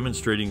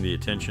 demonstrating the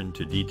attention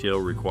to detail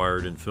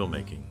required in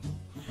filmmaking.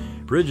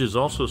 Bridges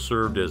also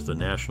served as the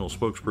national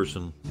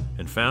spokesperson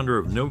and founder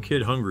of No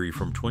Kid Hungry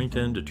from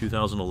 2010 to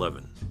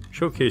 2011,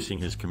 showcasing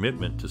his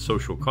commitment to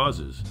social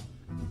causes.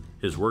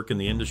 His work in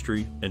the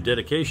industry and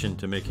dedication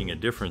to making a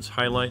difference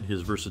highlight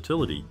his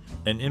versatility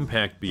and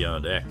impact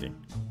beyond acting.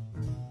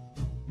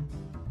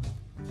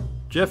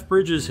 Jeff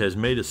Bridges has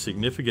made a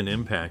significant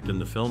impact in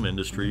the film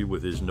industry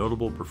with his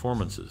notable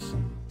performances.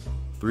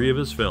 3 of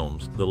his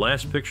films, The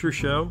Last Picture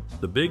Show,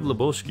 The Big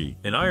Lebowski,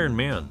 and Iron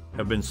Man,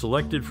 have been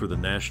selected for the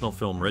National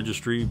Film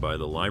Registry by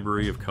the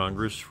Library of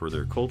Congress for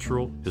their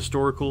cultural,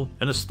 historical,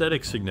 and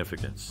aesthetic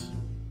significance.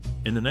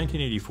 In the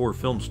 1984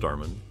 film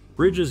Starman,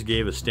 Bridges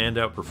gave a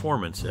standout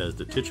performance as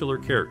the titular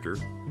character,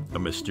 a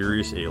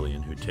mysterious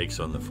alien who takes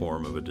on the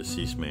form of a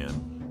deceased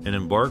man and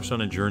embarks on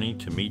a journey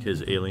to meet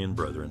his alien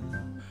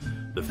brethren.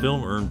 The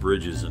film earned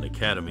Bridges an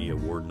Academy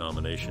Award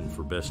nomination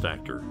for Best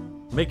Actor,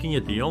 making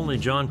it the only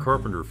John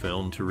Carpenter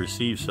film to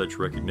receive such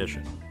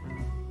recognition.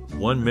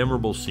 One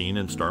memorable scene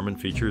in Starman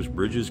features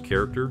Bridges'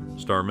 character,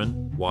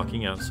 Starman,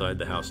 walking outside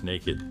the house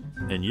naked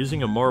and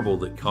using a marble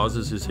that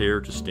causes his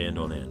hair to stand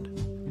on end.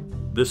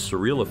 This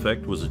surreal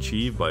effect was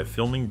achieved by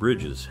filming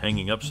Bridges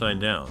hanging upside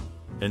down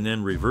and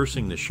then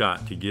reversing the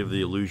shot to give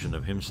the illusion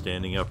of him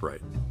standing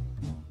upright.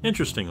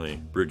 Interestingly,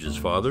 Bridges'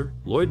 father,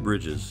 Lloyd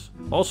Bridges,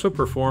 also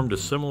performed a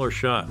similar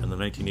shot in the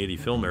 1980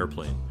 film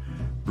Airplane.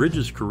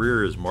 Bridges'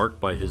 career is marked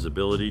by his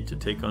ability to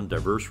take on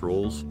diverse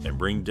roles and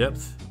bring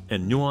depth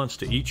and nuance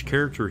to each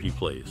character he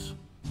plays.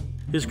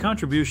 His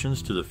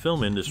contributions to the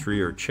film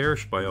industry are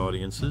cherished by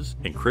audiences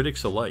and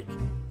critics alike,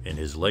 and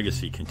his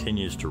legacy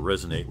continues to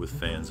resonate with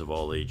fans of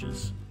all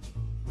ages.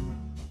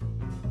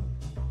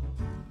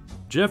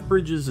 Jeff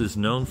Bridges is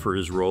known for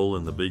his role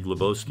in The Big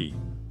Lebowski,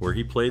 where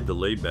he played the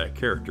laid-back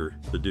character,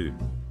 the Dude.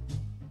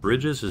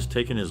 Bridges has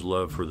taken his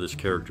love for this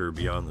character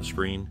beyond the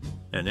screen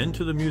and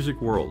into the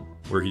music world,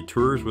 where he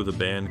tours with a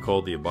band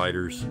called the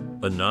Abiders,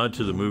 a nod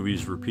to the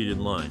movie's repeated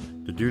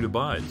line, "The Dude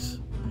Abides."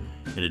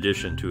 In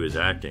addition to his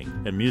acting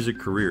and music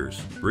careers,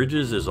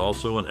 Bridges is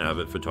also an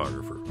avid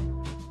photographer.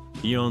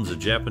 He owns a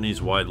Japanese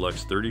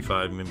Widelux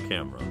 35mm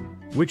camera,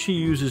 which he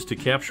uses to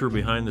capture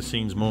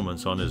behind-the-scenes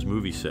moments on his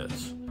movie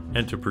sets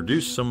and to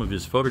produce some of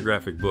his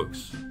photographic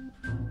books.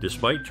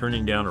 Despite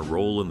turning down a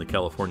role in The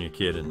California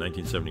Kid in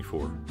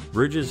 1974,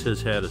 Bridges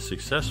has had a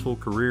successful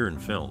career in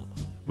film,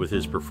 with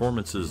his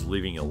performances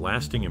leaving a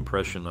lasting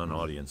impression on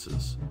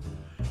audiences.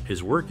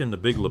 His work in The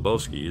Big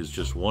Lebowski is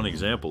just one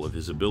example of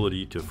his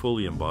ability to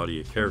fully embody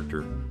a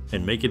character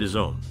and make it his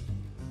own.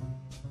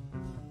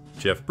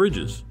 Jeff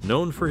Bridges,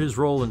 known for his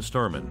role in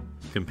Starman,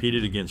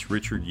 competed against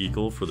Richard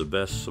Yeakel for the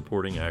Best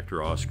Supporting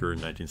Actor Oscar in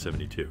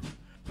 1972.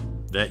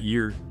 That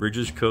year,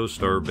 Bridges'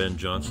 co-star Ben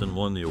Johnson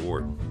won the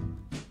award.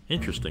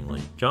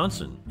 Interestingly,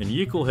 Johnson and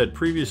Yeakel had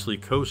previously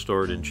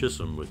co-starred in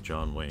Chisholm with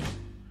John Wayne.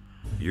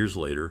 Years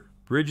later,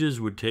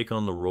 Bridges would take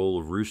on the role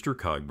of Rooster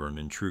Cogburn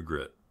in True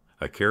Grit,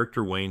 a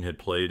character Wayne had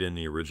played in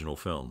the original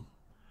film.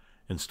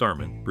 In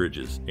Starman,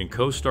 Bridges and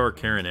co-star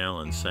Karen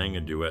Allen sang a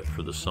duet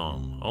for the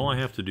song All I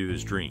Have to Do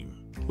Is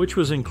Dream, which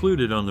was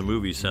included on the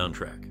movie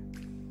soundtrack.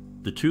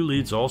 The two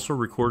leads also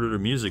recorded a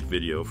music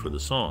video for the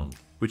song,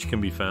 which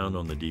can be found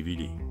on the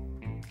DVD.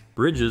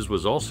 Bridges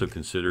was also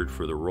considered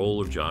for the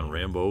role of John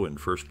Rambo in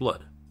First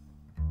Blood.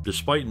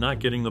 Despite not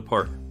getting the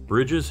part,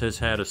 Bridges has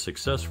had a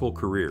successful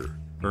career,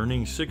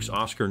 earning 6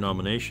 Oscar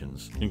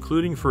nominations,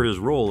 including for his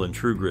role in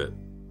True Grit.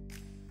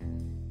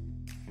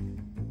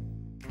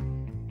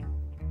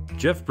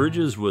 Jeff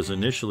Bridges was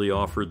initially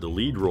offered the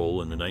lead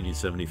role in the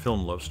 1970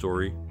 film Love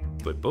Story,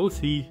 but both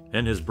he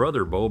and his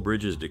brother Beau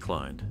Bridges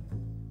declined.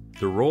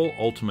 The role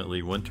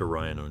ultimately went to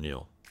Ryan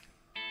O'Neal.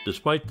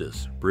 Despite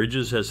this,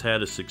 Bridges has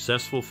had a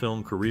successful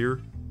film career,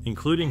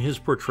 including his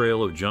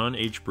portrayal of John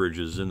H.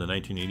 Bridges in the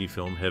 1980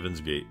 film Heaven's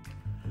Gate.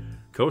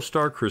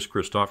 Co-star Chris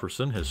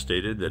Christopherson has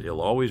stated that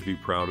he'll always be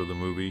proud of the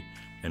movie,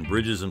 and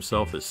Bridges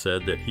himself has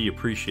said that he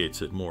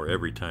appreciates it more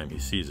every time he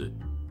sees it.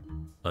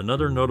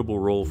 Another notable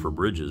role for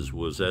Bridges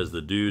was as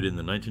the dude in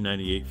the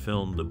 1998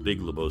 film The Big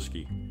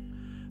Lebowski.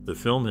 The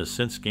film has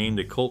since gained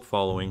a cult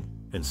following,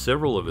 and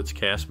several of its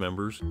cast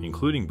members,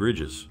 including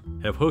Bridges,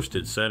 have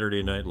hosted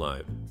Saturday Night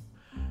Live.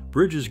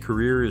 Bridges'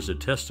 career is a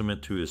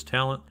testament to his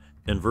talent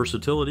and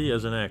versatility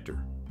as an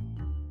actor.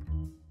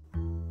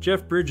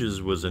 Jeff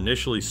Bridges was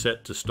initially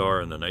set to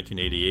star in the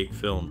 1988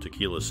 film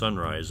Tequila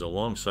Sunrise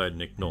alongside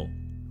Nick Nolte.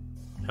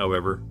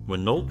 However,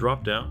 when Nolte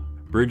dropped out,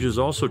 Bridges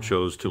also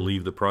chose to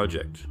leave the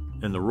project,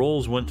 and the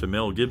roles went to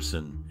Mel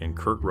Gibson and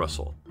Kurt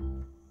Russell.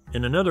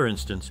 In another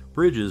instance,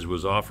 Bridges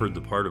was offered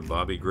the part of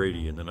Bobby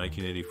Grady in the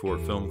 1984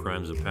 film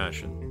Crimes of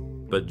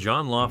Passion, but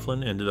John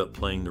Laughlin ended up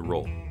playing the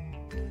role.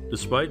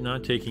 Despite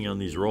not taking on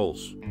these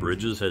roles,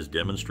 Bridges has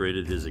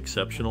demonstrated his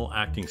exceptional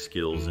acting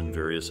skills in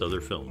various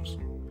other films.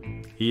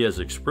 He has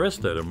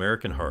expressed that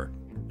American Heart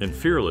and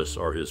Fearless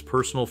are his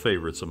personal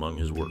favorites among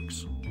his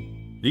works.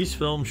 These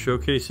films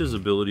showcase his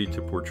ability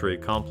to portray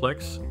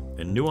complex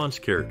and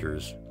nuanced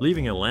characters,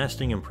 leaving a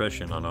lasting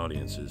impression on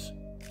audiences.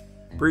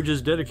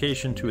 Bridges'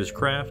 dedication to his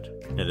craft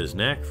and his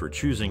knack for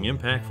choosing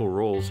impactful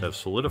roles have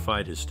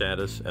solidified his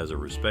status as a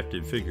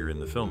respected figure in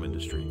the film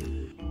industry.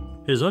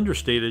 His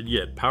understated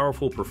yet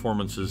powerful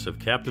performances have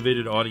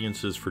captivated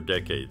audiences for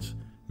decades,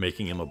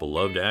 making him a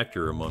beloved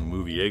actor among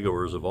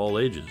moviegoers of all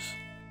ages.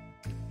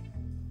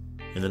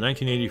 In the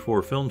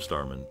 1984 film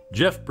Starman,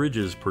 Jeff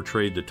Bridges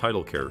portrayed the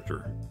title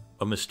character,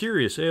 a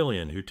mysterious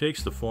alien who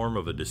takes the form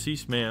of a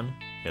deceased man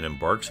and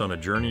embarks on a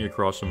journey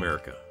across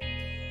America.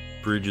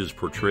 Bridges'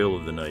 portrayal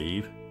of the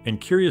naive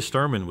and curious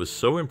Starman was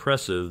so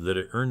impressive that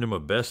it earned him a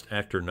Best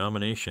Actor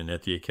nomination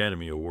at the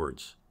Academy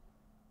Awards.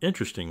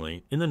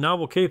 Interestingly, in the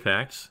novel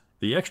K-Pax,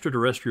 the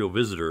extraterrestrial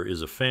visitor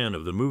is a fan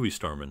of the movie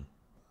Starman.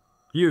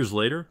 Years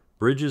later,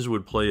 Bridges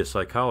would play a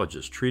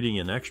psychologist treating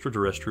an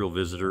extraterrestrial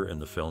visitor in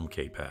the film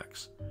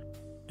K-Pax.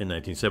 In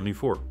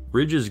 1974,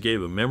 Bridges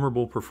gave a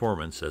memorable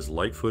performance as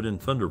Lightfoot in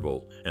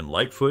Thunderbolt, and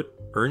Lightfoot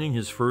earning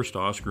his first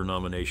Oscar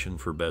nomination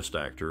for Best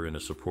Actor in a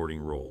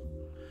supporting role.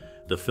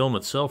 The film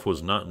itself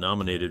was not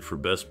nominated for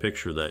Best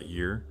Picture that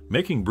year,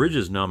 making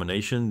Bridges'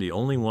 nomination the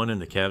only one in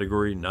the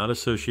category not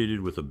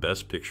associated with a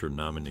Best Picture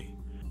nominee.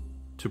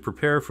 To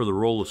prepare for the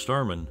role of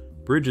Starman,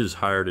 Bridges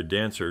hired a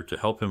dancer to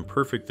help him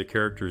perfect the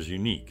character's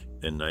unique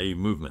and naive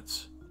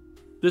movements.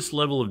 This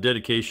level of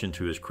dedication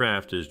to his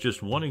craft is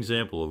just one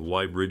example of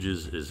why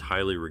Bridges is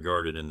highly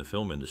regarded in the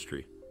film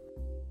industry.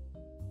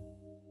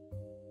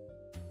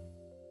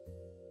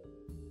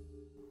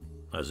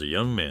 As a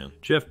young man,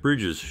 Jeff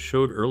Bridges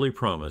showed early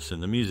promise in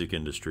the music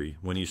industry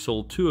when he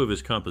sold 2 of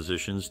his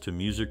compositions to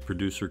music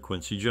producer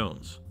Quincy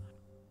Jones.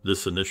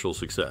 This initial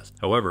success,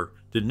 however,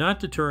 did not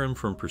deter him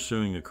from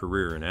pursuing a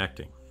career in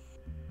acting.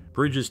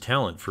 Bridges'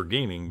 talent for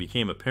gaming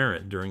became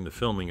apparent during the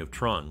filming of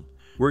Tron,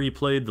 where he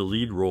played the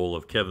lead role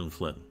of Kevin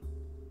Flynn.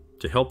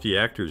 To help the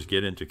actors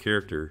get into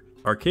character,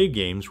 arcade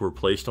games were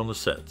placed on the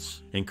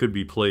sets and could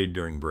be played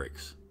during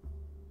breaks.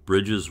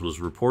 Bridges was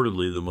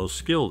reportedly the most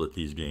skilled at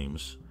these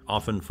games,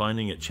 often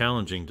finding it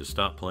challenging to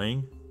stop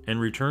playing and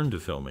return to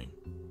filming.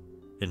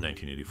 In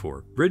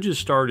 1984, Bridges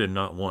starred in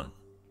not one,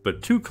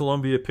 but 2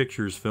 Columbia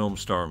Pictures film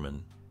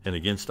Starman and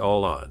Against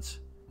All Odds.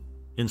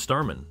 In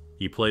Starman,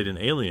 he played an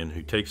alien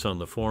who takes on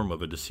the form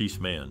of a deceased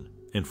man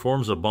and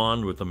forms a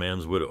bond with the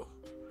man's widow.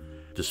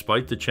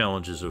 Despite the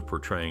challenges of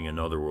portraying an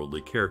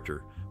otherworldly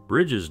character,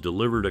 Bridges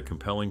delivered a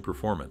compelling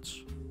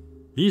performance.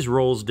 These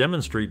roles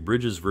demonstrate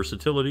Bridges'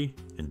 versatility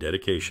and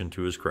dedication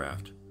to his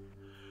craft.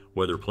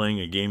 Whether playing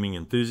a gaming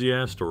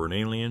enthusiast or an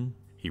alien,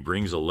 he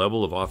brings a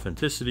level of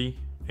authenticity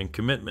and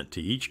commitment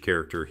to each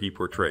character he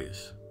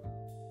portrays.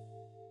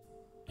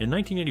 In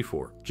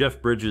 1984,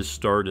 Jeff Bridges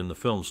starred in the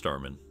film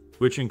Starman,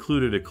 which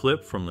included a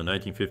clip from the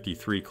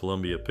 1953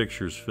 Columbia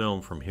Pictures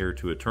film From Here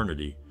to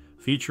Eternity,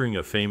 featuring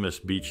a famous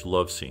beach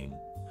love scene.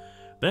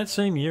 That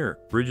same year,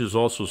 Bridges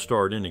also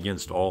starred in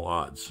Against All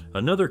Odds,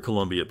 another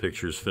Columbia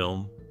Pictures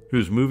film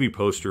whose movie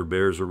poster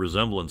bears a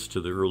resemblance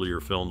to the earlier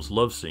film's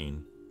love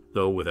scene,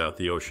 though without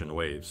the ocean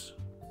waves.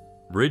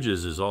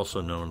 Bridges is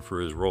also known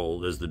for his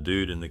role as the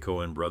dude in the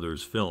Coen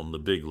brothers' film The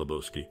Big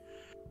Lebowski.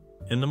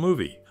 In the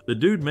movie, the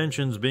dude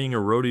mentions being a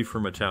roadie for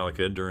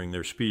Metallica during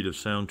their Speed of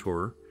Sound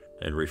tour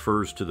and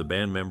refers to the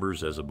band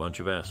members as a bunch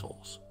of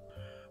assholes.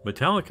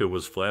 Metallica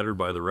was flattered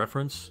by the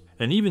reference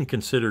and even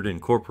considered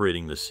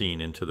incorporating the scene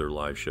into their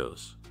live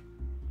shows.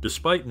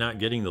 Despite not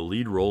getting the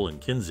lead role in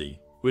Kinsey,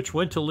 which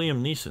went to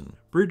Liam Neeson,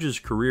 Bridges'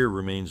 career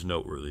remains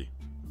noteworthy.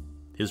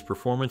 His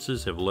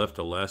performances have left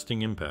a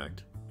lasting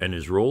impact, and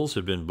his roles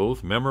have been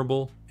both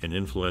memorable and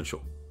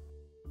influential.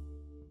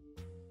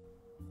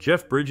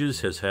 Jeff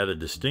Bridges has had a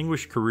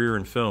distinguished career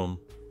in film,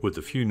 with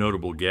a few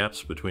notable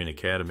gaps between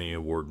Academy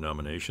Award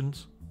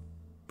nominations.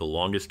 The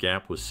longest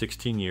gap was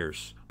 16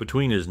 years,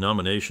 between his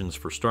nominations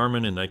for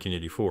Starman in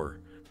 1984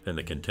 and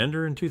The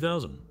Contender in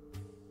 2000.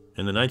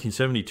 In the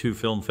 1972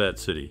 film Fat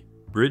City,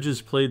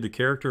 Bridges played the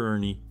character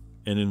Ernie,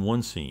 and in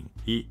one scene,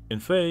 he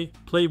and Faye,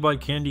 played by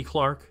Candy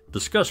Clark,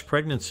 discuss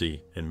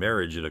pregnancy and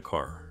marriage in a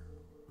car.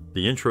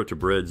 The intro to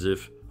Bread's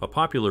If, a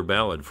popular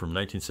ballad from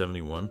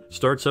 1971,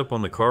 starts up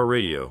on the car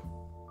radio.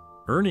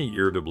 Ernie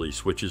irritably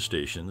switches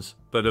stations,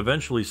 but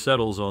eventually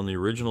settles on the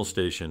original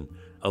station,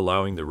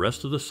 allowing the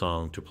rest of the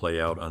song to play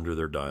out under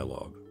their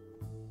dialogue.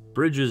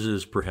 Bridges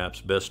is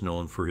perhaps best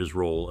known for his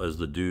role as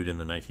the dude in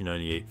the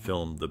 1998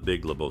 film The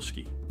Big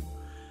Lebowski.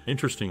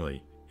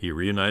 Interestingly, he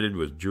reunited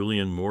with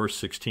Julianne Moore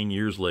 16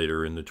 years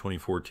later in the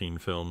 2014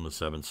 film The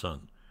Seventh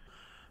Son.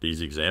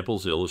 These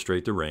examples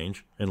illustrate the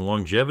range and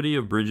longevity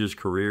of Bridges'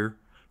 career,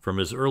 from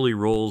his early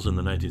roles in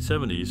the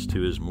 1970s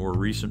to his more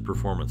recent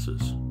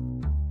performances.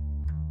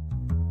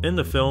 In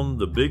the film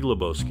The Big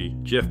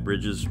Lebowski, Jeff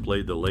Bridges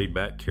played the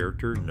laid-back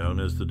character known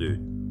as the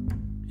Dude.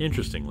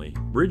 Interestingly,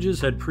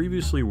 Bridges had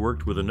previously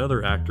worked with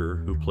another actor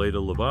who played a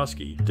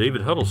Lebowski,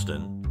 David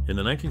Huddleston, in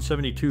the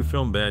 1972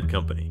 film Bad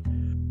Company.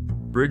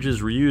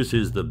 Bridges reused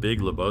his The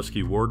Big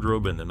Lebowski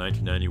wardrobe in the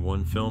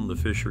 1991 film The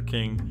Fisher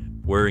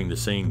King, wearing the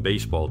same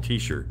baseball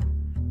t-shirt.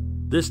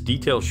 This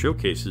detail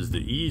showcases the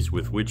ease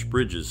with which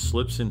Bridges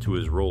slips into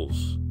his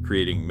roles,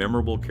 creating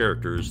memorable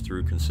characters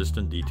through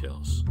consistent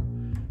details.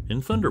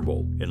 In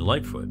Thunderbolt and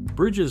Lightfoot,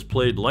 Bridges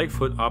played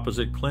Lightfoot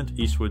opposite Clint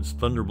Eastwood's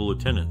Thunderbolt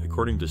lieutenant,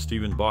 according to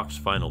Stephen Bach's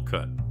final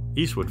cut.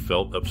 Eastwood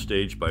felt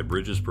upstaged by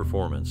Bridges'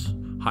 performance,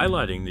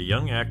 highlighting the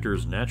young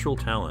actor's natural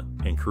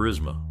talent and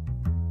charisma.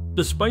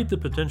 Despite the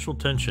potential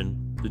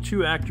tension, the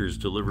two actors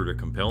delivered a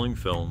compelling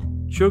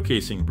film,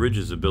 showcasing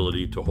Bridges'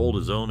 ability to hold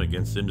his own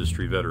against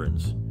industry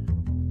veterans.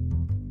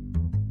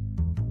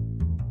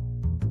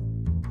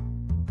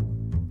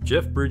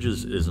 Jeff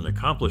Bridges is an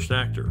accomplished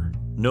actor,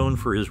 known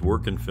for his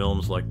work in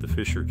films like The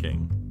Fisher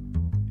King.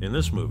 In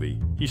this movie,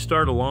 he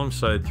starred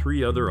alongside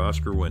 3 other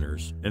Oscar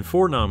winners and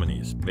 4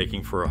 nominees,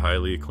 making for a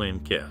highly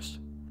acclaimed cast.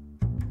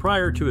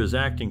 Prior to his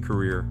acting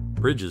career,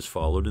 Bridges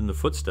followed in the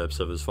footsteps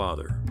of his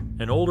father,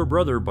 an older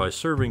brother, by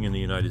serving in the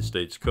United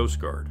States Coast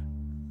Guard.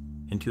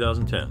 In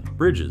 2010,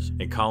 Bridges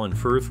and Colin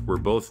Firth were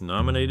both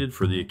nominated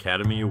for the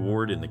Academy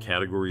Award in the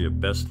category of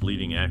Best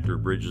Leading Actor.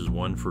 Bridges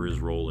won for his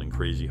role in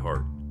Crazy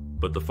Heart.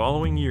 But the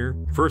following year,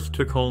 Firth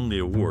took home the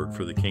award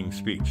for The King's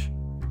Speech.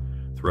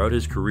 Throughout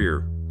his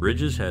career,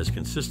 Bridges has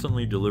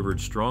consistently delivered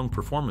strong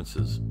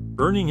performances,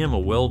 earning him a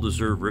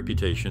well-deserved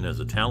reputation as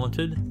a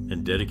talented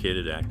and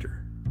dedicated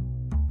actor.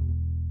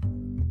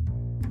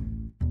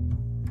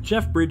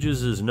 Jeff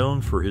Bridges is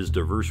known for his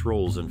diverse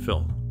roles in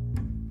film.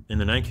 In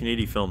the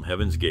 1980 film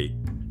Heaven's Gate,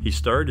 he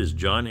starred as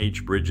John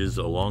H. Bridges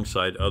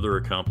alongside other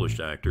accomplished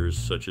actors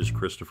such as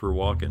Christopher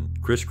Walken,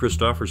 Chris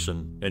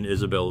Christopherson, and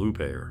Isabelle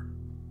Huppert.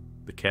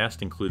 The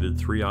cast included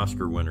 3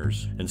 Oscar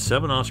winners and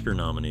 7 Oscar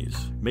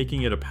nominees,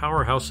 making it a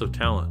powerhouse of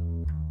talent.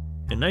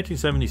 In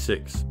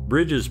 1976,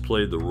 Bridges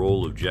played the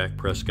role of Jack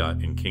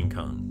Prescott in King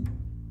Kong.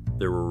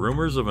 There were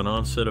rumors of an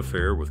on-set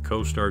affair with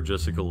co-star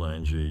Jessica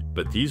Lange,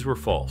 but these were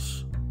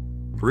false.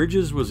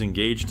 Bridges was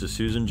engaged to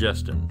Susan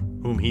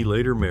Jeston, whom he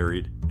later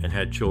married and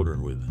had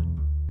children with.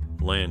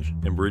 Lange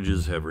and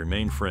Bridges have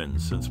remained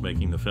friends since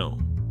making the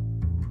film.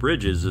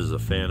 Bridges is a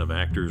fan of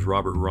actors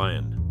Robert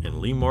Ryan and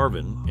Lee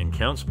Marvin, and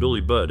counts Billy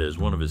Budd as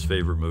one of his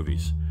favorite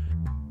movies.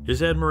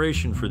 His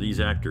admiration for these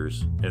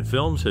actors and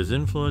films has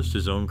influenced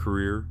his own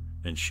career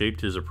and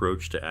shaped his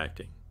approach to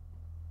acting.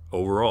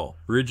 Overall,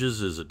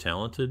 Bridges is a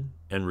talented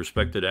and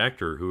respected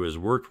actor who has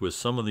worked with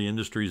some of the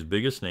industry's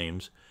biggest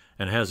names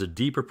and has a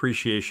deep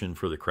appreciation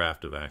for the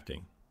craft of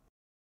acting.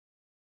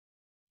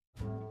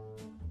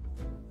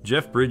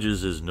 Jeff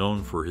Bridges is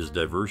known for his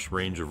diverse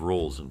range of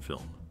roles in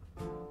film.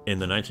 In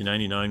the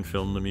 1999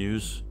 film The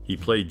Muse, he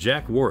played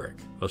Jack Warwick,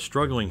 a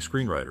struggling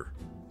screenwriter.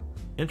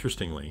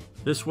 Interestingly,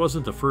 this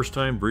wasn't the first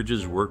time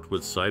Bridges worked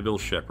with Sybil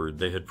Shepherd.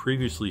 They had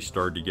previously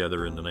starred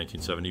together in the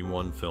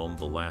 1971 film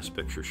The Last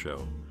Picture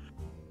Show.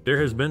 There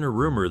has been a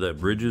rumor that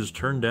Bridges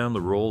turned down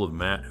the role of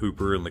Matt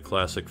Hooper in the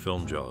classic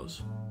film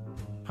Jaws.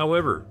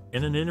 However,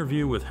 in an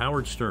interview with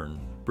Howard Stern,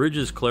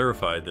 Bridges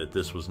clarified that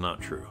this was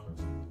not true.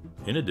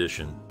 In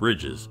addition,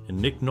 Bridges and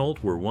Nick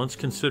Nolte were once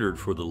considered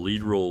for the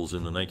lead roles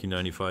in the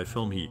 1995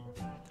 film Heat.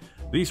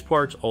 These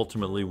parts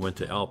ultimately went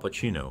to Al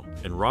Pacino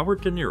and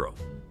Robert De Niro.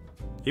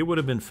 It would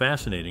have been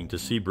fascinating to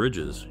see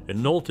Bridges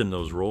and Nolte in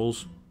those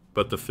roles,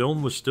 but the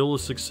film was still a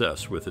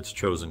success with its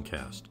chosen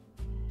cast.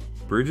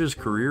 Bridges'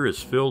 career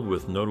is filled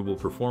with notable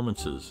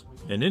performances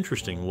and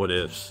interesting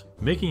what-ifs,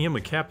 making him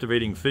a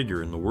captivating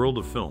figure in the world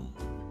of film.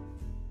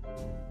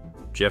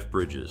 Jeff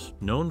Bridges,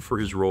 known for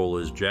his role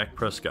as Jack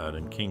Prescott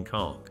in King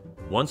Kong,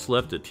 once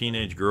left a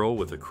teenage girl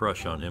with a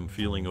crush on him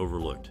feeling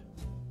overlooked.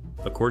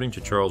 According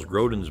to Charles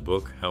Grodin's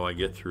book, How I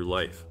Get Through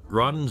Life,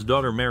 Grodin's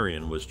daughter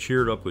Marion was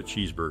cheered up with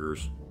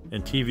cheeseburgers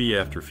and TV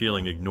after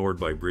feeling ignored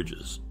by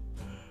Bridges.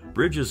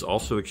 Bridges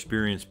also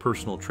experienced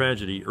personal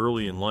tragedy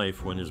early in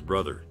life when his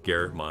brother,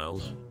 Garrett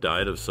Miles,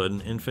 died of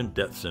sudden infant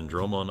death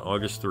syndrome on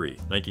August 3,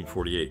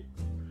 1948.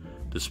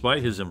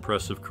 Despite his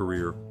impressive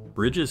career,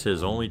 Bridges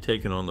has only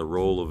taken on the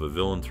role of a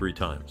villain 3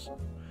 times.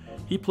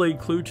 He played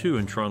Clue 2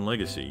 in Tron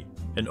Legacy,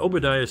 and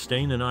Obadiah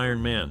Stane in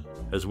Iron Man,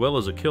 as well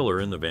as a killer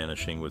in The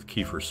Vanishing with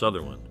Kiefer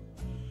Sutherland.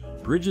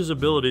 Bridges'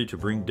 ability to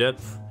bring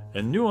depth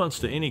and nuance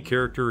to any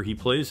character he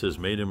plays has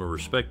made him a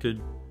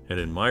respected and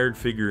admired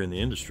figure in the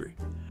industry.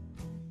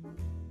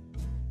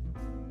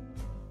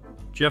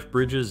 Jeff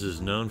Bridges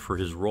is known for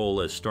his role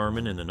as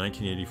Starman in the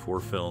 1984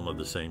 film of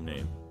the same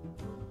name.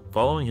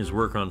 Following his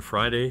work on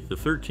Friday the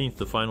 13th,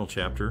 the final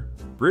chapter,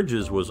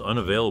 Bridges was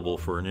unavailable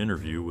for an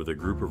interview with a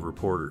group of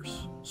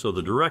reporters, so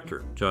the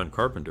director, John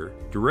Carpenter,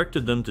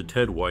 directed them to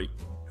Ted White,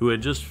 who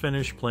had just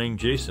finished playing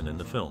Jason in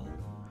the film.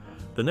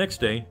 The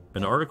next day,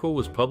 an article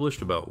was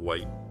published about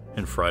White,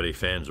 and Friday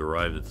fans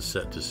arrived at the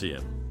set to see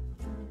him.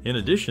 In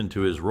addition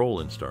to his role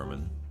in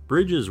Starman,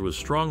 Bridges was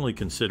strongly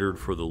considered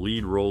for the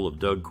lead role of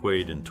Doug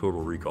Quaid in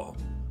Total Recall.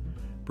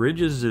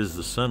 Bridges is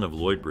the son of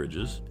Lloyd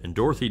Bridges and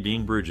Dorothy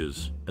Dean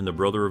Bridges, and the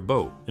brother of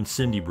Beau and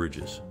Cindy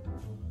Bridges.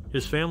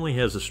 His family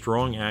has a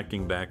strong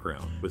acting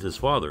background, with his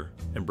father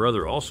and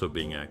brother also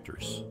being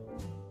actors.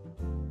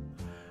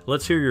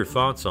 Let's hear your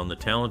thoughts on the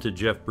talented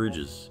Jeff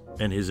Bridges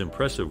and his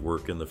impressive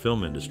work in the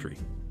film industry.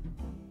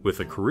 With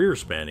a career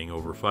spanning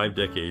over 5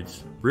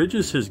 decades,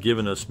 Bridges has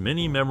given us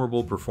many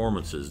memorable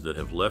performances that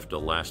have left a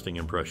lasting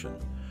impression.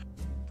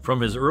 From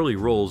his early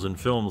roles in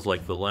films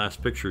like The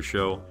Last Picture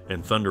Show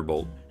and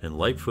Thunderbolt, and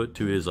Lightfoot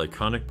to his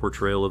iconic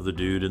portrayal of the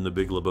Dude in The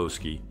Big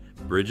Lebowski,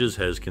 Bridges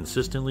has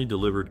consistently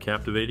delivered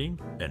captivating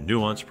and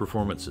nuanced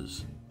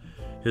performances.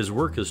 His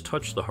work has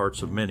touched the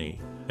hearts of many,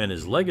 and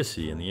his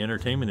legacy in the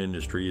entertainment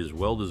industry is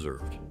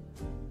well-deserved.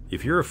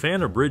 If you're a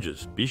fan of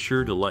Bridges, be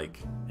sure to like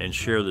and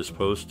share this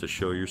post to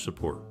show your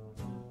support.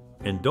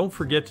 And don't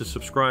forget to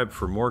subscribe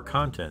for more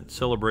content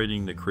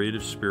celebrating the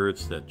creative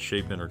spirits that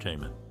shape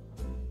entertainment.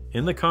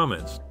 In the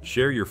comments,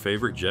 share your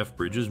favorite Jeff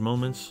Bridges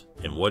moments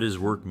and what his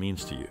work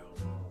means to you.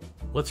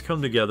 Let's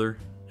come together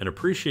and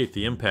appreciate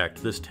the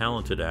impact this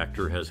talented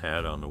actor has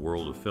had on the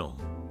world of film.